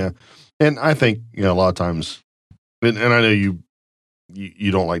 Yeah, and I think a lot of times, and I know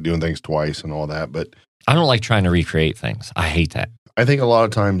you don't like doing things twice and all that, but I don't like trying to recreate things. I hate that. I think a lot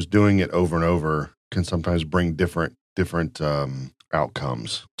of times doing it over and over can sometimes bring different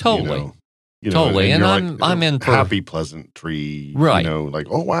outcomes. Totally. Totally. And like, I'm in for happy pleasantry. Right. Like,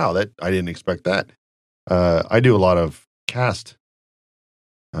 oh wow, that I didn't expect that. I do a lot of cast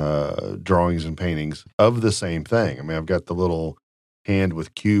drawings and paintings of the same thing. I mean, I've got the little hand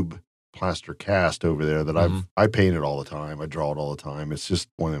with cube plaster cast over there that I paint it all the time. I draw it all the time. It's just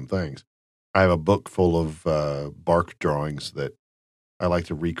one of them things. I have a book full of bark drawings that I like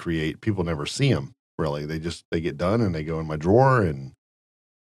to recreate. People never see them really. They get done and they go in my drawer, and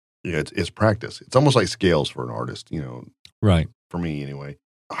it's practice. It's almost like scales for an artist, Right. For me anyway.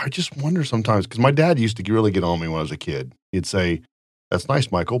 I just wonder sometimes, because my dad used to really get on me when I was a kid. He'd say, "That's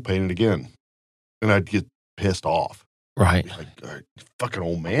nice, Michael, paint it again." And I'd get pissed off. Right. Like, fucking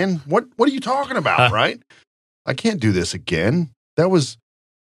old man, what are you talking about? Right? I can't do this again.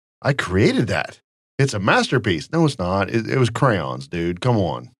 I created that. It's a masterpiece. No, it's not. It was crayons, dude. Come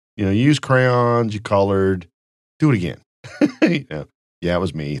on. You use crayons, you colored. Do it again. Yeah, it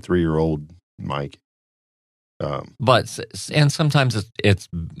was me, 3-year-old Mike. But sometimes it's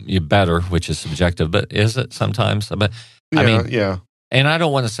better, which is subjective. But is it sometimes? But I mean, yeah. And I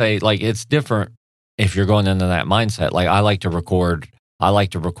don't want to say like it's different if you're going into that mindset. Like I like to record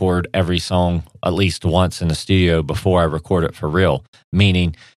every song at least once in the studio before I record it for real.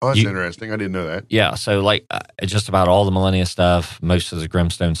 Meaning, that's interesting. I didn't know that. Yeah, so like just about all the Millennia stuff, most of the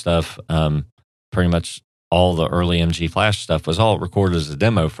Grimstone stuff, pretty much all the early MG Flash stuff was all recorded as a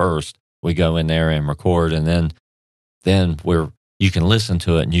demo first. We go in there and record, and then you can listen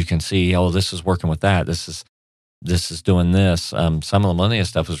to it and you can see, oh, this is working with that. This is doing this. Some of the Millennia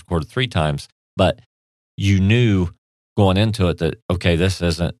stuff was recorded 3 times, but you knew going into it that, okay, this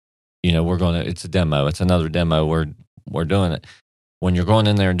isn't, it's a demo. It's another demo. We're doing it. When you're going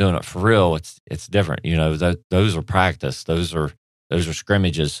in there and doing it for real, it's different. Those are practice. Those are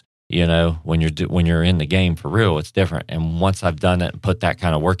scrimmages. When you're in the game for real, it's different. And once I've done it and put that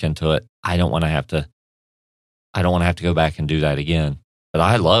kind of work into it, I don't want to have to go back and do that again. But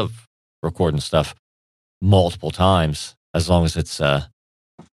I love recording stuff multiple times as long as it's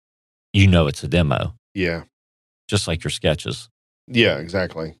it's a demo. Yeah. Just like your sketches. Yeah,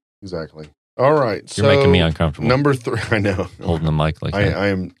 exactly. All right. You're making me uncomfortable. Number 3, I know. Holding the mic like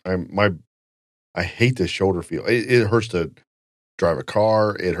that. I hate this shoulder feel. It hurts to drive a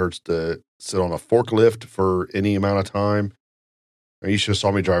car. It hurts to sit on a forklift for any amount of time. You should have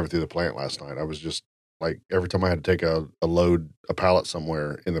saw me driving through the plant last night. I was just like, every time I had to take a pallet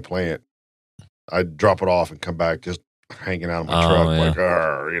somewhere in the plant, I'd drop it off and come back just hanging out of my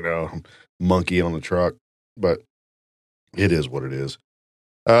truck, like, monkey on the truck. But it is what it is.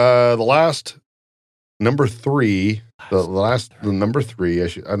 The last number 3, the number 3, I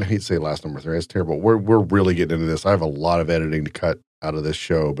hate to say last number 3. That's terrible. We're really getting into this. I have a lot of editing to cut out of this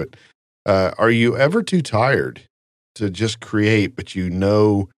show, but are you ever too tired to just create, but you've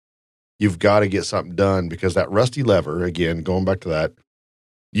got to get something done because that rusty lever, again, going back to that,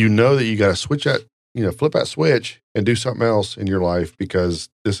 that you got to switch that, flip that switch and do something else in your life because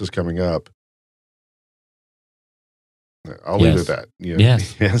this is coming up. I'll leave it at that.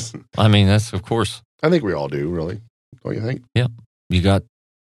 Yes. Yes. I mean, that's of course. I think we all do, really. Don't you think? Yeah. You got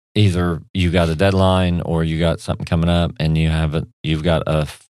a deadline or you got something coming up and you've got a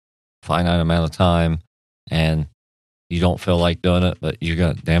finite amount of time and you don't feel like doing it, but you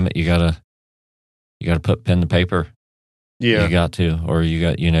got to put pen to paper. Yeah. You got to, or you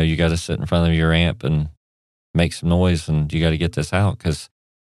got to sit in front of your amp and make some noise and you got to get this out because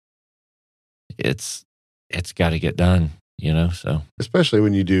it's got to get done, so. Especially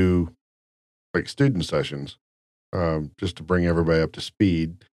when you do like student sessions, just to bring everybody up to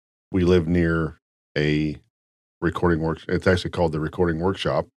speed. We live near a recording workshop. It's actually called the Recording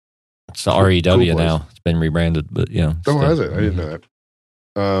Workshop. It's the REW now. It's been rebranded, but Oh, has it? I didn't know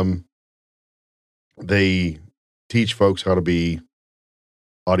that. They teach folks how to be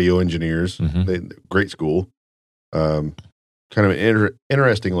audio engineers. Great school. Kind of an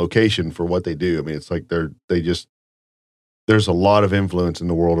interesting location for what they do. I mean, it's like there's a lot of influence in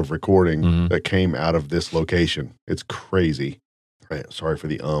the world of recording that came out of this location. It's crazy. Sorry for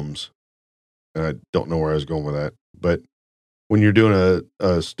the ums. I don't know where I was going with that. But when you're doing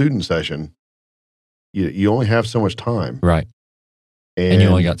a student session, you only have so much time. Right. And you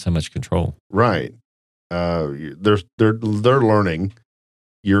only got so much control. Right. They're learning.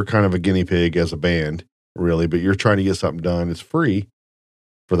 You're kind of a guinea pig as a band, really, but you're trying to get something done. It's free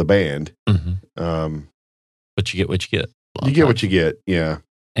for the band. But you get what you get. You get what you get, yeah.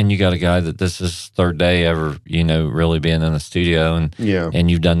 And you got a guy that this is third day ever, really being in the studio,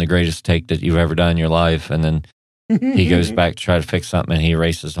 and you've done the greatest take that you've ever done in your life, and then he goes back to try to fix something, and he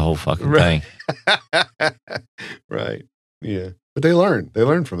erases the whole fucking thing. Right, yeah. But they learn. They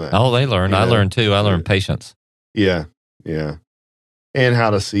learn from that. Oh, they learn. I learned too. I learned patience. Yeah, yeah. And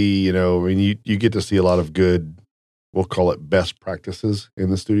how to see, you get to see a lot of good, we'll call it best practices in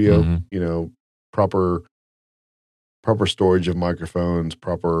the studio, proper storage of microphones,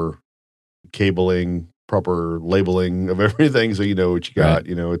 proper cabling, proper labeling of everything so you know what you got.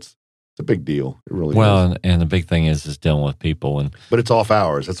 Right. It's a big deal. It really is. And the big thing is dealing with people. But it's off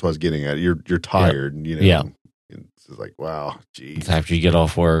hours. That's what I was getting at. You're tired. Yeah. It's like, wow, geez. It's after you get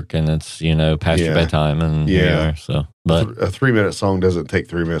off work and it's, past your bedtime and so. But a 3-minute song doesn't take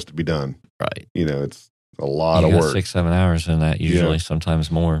 3 minutes to be done. Right. It's a lot of work. 6-7 hours in that usually,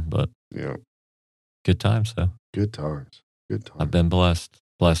 sometimes more, but. Yeah. Good times, though. Good times. Good times. I've been blessed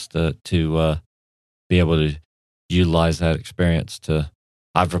to be able to utilize that experience.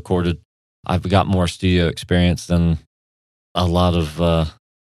 I've got more studio experience than a lot of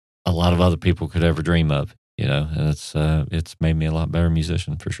other people could ever dream of, and it's made me a lot better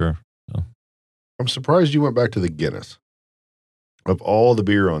musician for sure. So. I'm surprised you went back to the Guinness. Of all the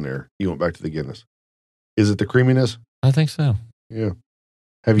beer on there, you went back to the Guinness. Is it the creaminess? I think so. Yeah.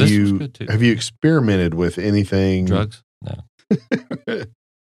 Have This you was good too. have you experimented with anything? Drugs? No.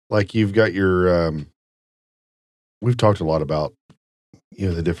 Like you've got your we've talked a lot about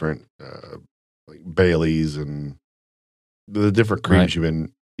the different like Baileys and the different creams Right. you've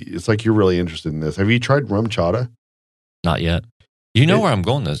been. It's like you're really interested in this. Have you tried rum chata? Not yet. You know where I'm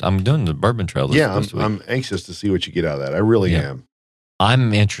going this. I'm doing the Bourbon Trail this week. I'm anxious to see what you get out of that. I really am.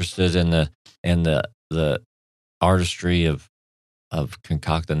 I'm interested in the artistry of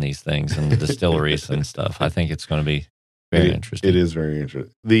concocting these things and the distilleries and stuff. I think it's going to be very interesting. It is very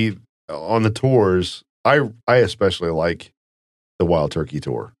interesting. On the tours, I especially like the Wild Turkey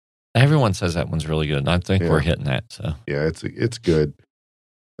tour. Everyone says that one's really good. And I think we're hitting that. So yeah, it's good.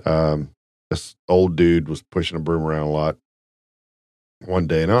 This old dude was pushing a broom around a lot one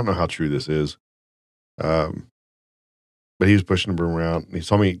day, and I don't know how true this is. But he was pushing a broom around, and he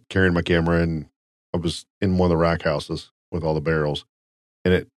saw me carrying my camera, and I was in one of the rack houses with all the barrels,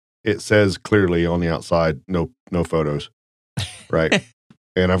 and it says clearly on the outside, no photos, right?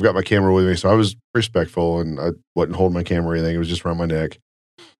 And I've got my camera with me, so I was respectful, and I wasn't holding my camera or anything. It was just around my neck,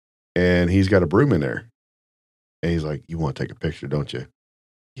 and he's got a broom in there, and he's like, "You want to take a picture, don't you?"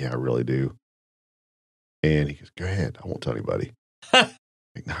 Yeah, I really do. And he goes, "Go ahead. I won't tell anybody."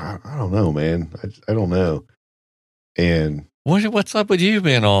 Like, nah, I don't know, man. I don't know. And what's up with you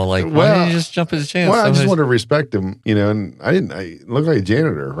being all like, why didn't you just jump at the chance? Well, I just want to respect him, and I look like a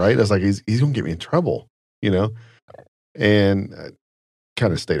janitor, right? I was like, he's going to get me in trouble, and I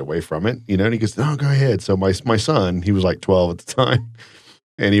kind of stayed away from it, and he goes, "No, go ahead." So my son, he was like 12 at the time,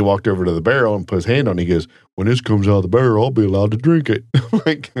 and he walked over to the barrel and put his hand on it. He goes, "When this comes out of the barrel, I'll be allowed to drink it." I'm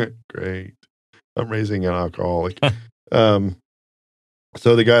like, great. I'm raising an alcoholic.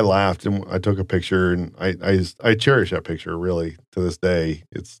 So the guy laughed, and I took a picture, and I cherish that picture really to this day.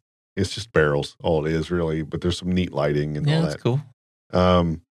 It's just barrels, all it is really, but there's some neat lighting and all that. That's cool.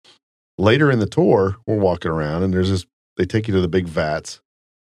 Later in the tour, we're walking around, and they take you to the big vats,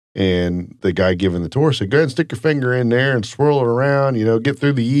 and the guy giving the tour said, "Go ahead and stick your finger in there and swirl it around, get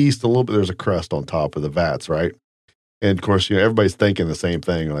through the yeast a little bit." There's a crust on top of the vats, right? And of course, everybody's thinking the same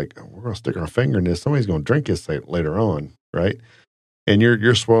thing, like, we're going to stick our finger in this. Somebody's going to drink this later on, right? And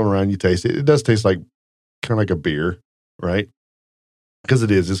you're swirling around, you taste it. It does taste like kind of like a beer, right? Because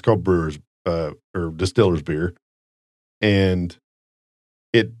it is. It's called brewer's or distiller's beer, and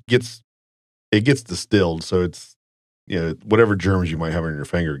it gets distilled. So it's whatever germs you might have on your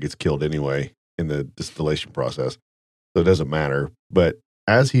finger gets killed anyway in the distillation process. So it doesn't matter. But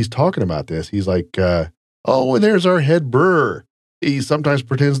as he's talking about this, he's like, "Oh, and there's our head brewer. He sometimes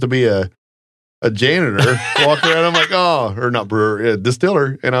pretends to be a janitor walking around." I'm like, "Oh," or not brewer,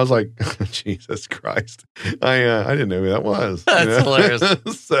 distiller. And I was like, Jesus Christ. I didn't know who that was. That's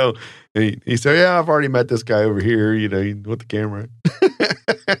hilarious. So he said, "Yeah, I've already met this guy over here, with the camera."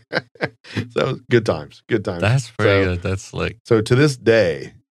 So good times. That's pretty good. That's slick. So to this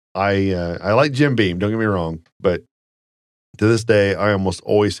day, I like Jim Beam, don't get me wrong, but to this day, I almost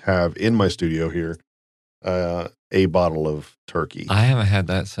always have in my studio here a bottle of turkey. I haven't had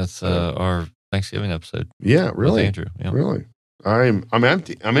that since our Thanksgiving episode. Yeah, really, with Andrew. Yeah. Really. I'm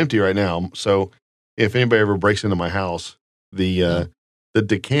empty. I'm empty right now. So if anybody ever breaks into my house, the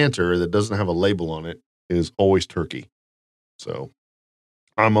decanter that doesn't have a label on it is always turkey. So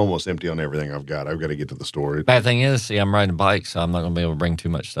I'm almost empty on everything I've got. I've got to get to the store. Bad thing is, I'm riding a bike, so I'm not going to be able to bring too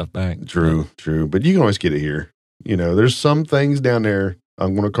much stuff back. True. But you can always get it here. There's some things down there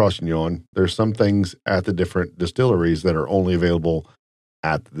I'm going to caution you on. There's some things at the different distilleries that are only available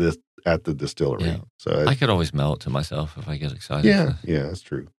at the distillery. Yeah. So I could always mail it to myself if I get excited. Yeah, that's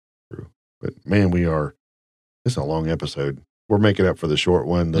true. But man, this is a long episode. We're making up for the short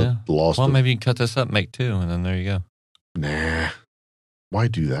one. The lost. Well, maybe you can cut this up, make 2, and then there you go. Nah. Why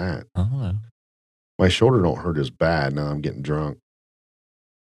do that? I don't know. My shoulder don't hurt as bad now I'm getting drunk.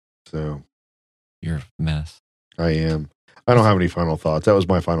 So. You're a mess. I am. I don't have any final thoughts. That was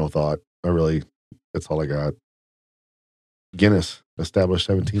my final thought. That's all I got. Guinness, established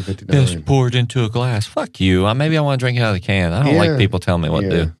 1759. Just poured into a glass. Fuck you. Maybe I want to drink it out of the can. I don't like people telling me what to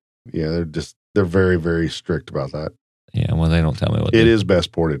do. Yeah, they're very, very strict about that. Yeah, well, they don't tell me what It is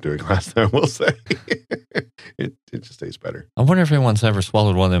best poured into a glass, though, we'll say. it just tastes better. I wonder if anyone's ever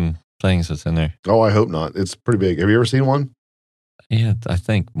swallowed one of them things that's in there. Oh, I hope not. It's pretty big. Have you ever seen one? Yeah, I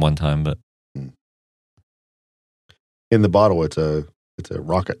think one time, but in the bottle, it's a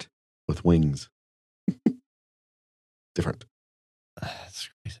rocket with wings. Different. That's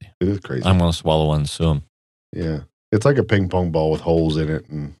crazy. It is crazy. I'm going to swallow one soon. Yeah. It's like a ping pong ball with holes in it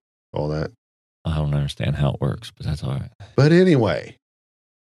and all that. I don't understand how it works, but that's all right. But anyway,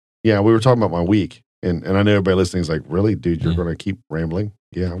 yeah, we were talking about my week. And I know everybody listening is like, really, dude, you're going to keep rambling?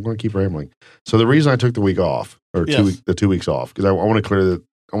 Yeah, I'm going to keep rambling. So the reason I took the week off, or the 2 weeks off, because I want to clear that.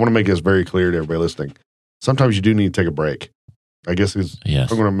 I want to make this very clear to everybody listening. Sometimes you do need to take a break. I guess I'm going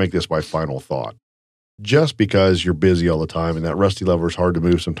to make this my final thought. Just because you're busy all the time and that rusty lever is hard to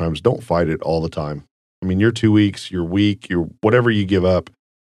move sometimes, don't fight it all the time. I mean, your 2 weeks, your week, your whatever you give up,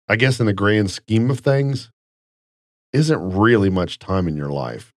 I guess in the grand scheme of things, isn't really much time in your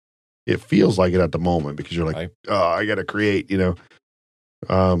life. It feels like it at the moment because you're like, right. Oh, I got to create,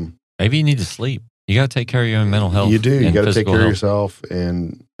 Maybe you need to sleep. You got to take care of your own mental health. You do. You got to take care of health. yourself.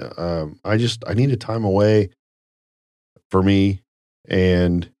 And I needed time away for me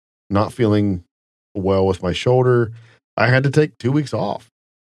and not feeling well with my shoulder. I had to take 2 weeks off.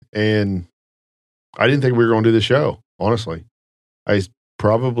 And I didn't think we were going to do the show, honestly. I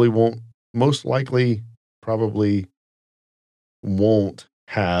probably won't, most likely, probably won't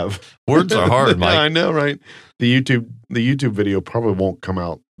have. Words are hard, Mike. I know, right? The YouTube video probably won't come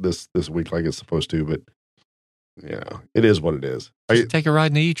out this week like it's supposed to, but yeah, it is what it is. Just take a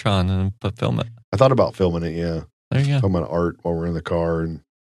ride in the e-tron and film it. I thought about filming it, yeah. There you go. Filming art while we're in the car and,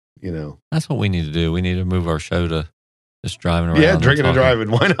 That's what we need to do. We need to move our show to just driving around. Yeah, drinking and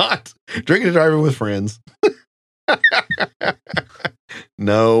driving. Why not? Drinking and driving with friends.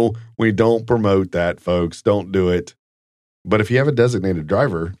 No, we don't promote that, folks. Don't do it. But if you have a designated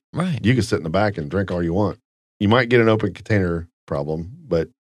driver, right, you can sit in the back and drink all you want. You might get an open container problem, but,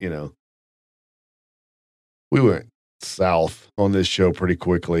 we went south on this show pretty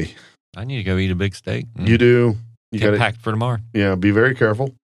quickly. I need to go eat a big steak. You do. You get packed for tomorrow. Yeah, be very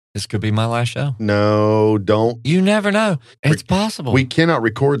careful. This could be my last show. No, don't. You never know. It's possible. We cannot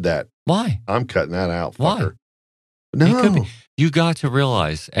record that. Why? I'm cutting that out, Why? fucker. No. You got to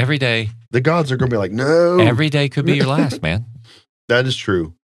realize every day. The gods are going to be like, no. Every day could be your last, man. That is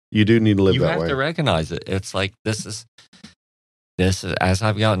true. You do need to live that way. You have to recognize it. It's like, this is, as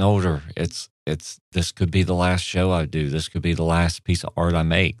I've gotten older, this could be the last show I do. This could be the last piece of art I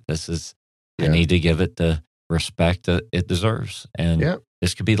make. I need to give it the respect that it deserves. And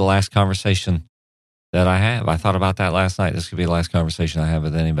this could be the last conversation that I have. I thought about that last night. This could be the last conversation I have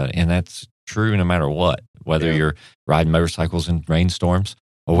with anybody. And that's true no matter what, whether you're riding motorcycles in rainstorms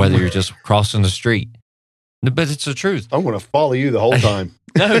or whether you're just crossing the street. But it's the truth. I'm going to follow you the whole time.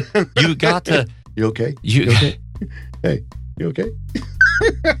 No, you got to. You okay? You okay? Hey, you okay?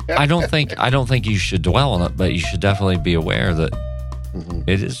 I don't think you should dwell on it, but you should definitely be aware that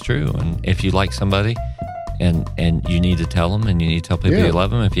it is true. And if you like somebody and you need to tell them, and you need to tell people you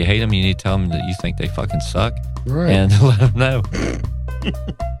love them. If you hate them, you need to tell them that you think they fucking suck, and let them know.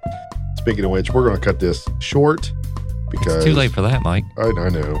 Speaking of which, we're going to cut this short because it's too late for that, Mike. I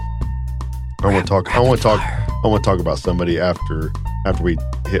know. I want to talk about somebody after we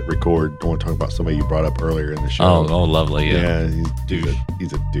hit record. I want to talk about somebody you brought up earlier in the show. Oh, lovely. Yeah,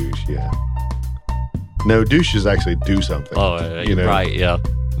 he's a douche. Yeah. No, douche is actually do something. Oh, right. Yeah.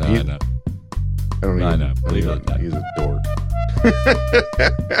 No, I know. I don't even. I know. Believe it. That. He's a dork.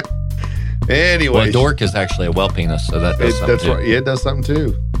 Anyway, well, dork is actually a well penis, so that does something. That's right. Yeah, it does something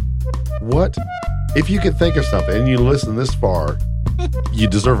too. What? If you can think of something and you listen this far, you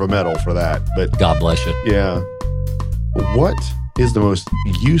deserve a medal for that. But God bless you. Yeah. What is the most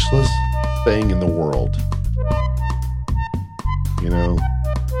useless thing in the world?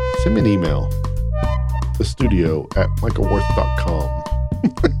 Send me an email. thestudio@michaelworth.com.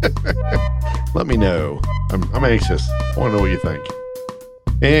 Let me know. I'm anxious. I want to know what you think.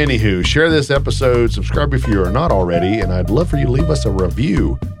 Anywho, share this episode, subscribe if you are not already, and I'd love for you to leave us a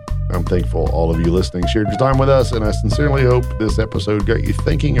review. I'm thankful all of you listening shared your time with us, and I sincerely hope this episode got you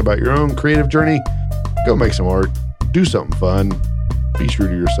thinking about your own creative journey. Go make some art. Do something fun. Be true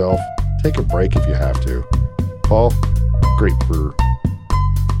to yourself. Take a break if you have to. Paul, great for,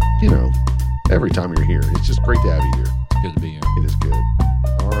 every time you're here. It's just great to have you here. Good to be here. It is good.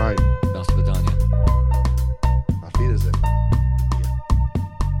 All right.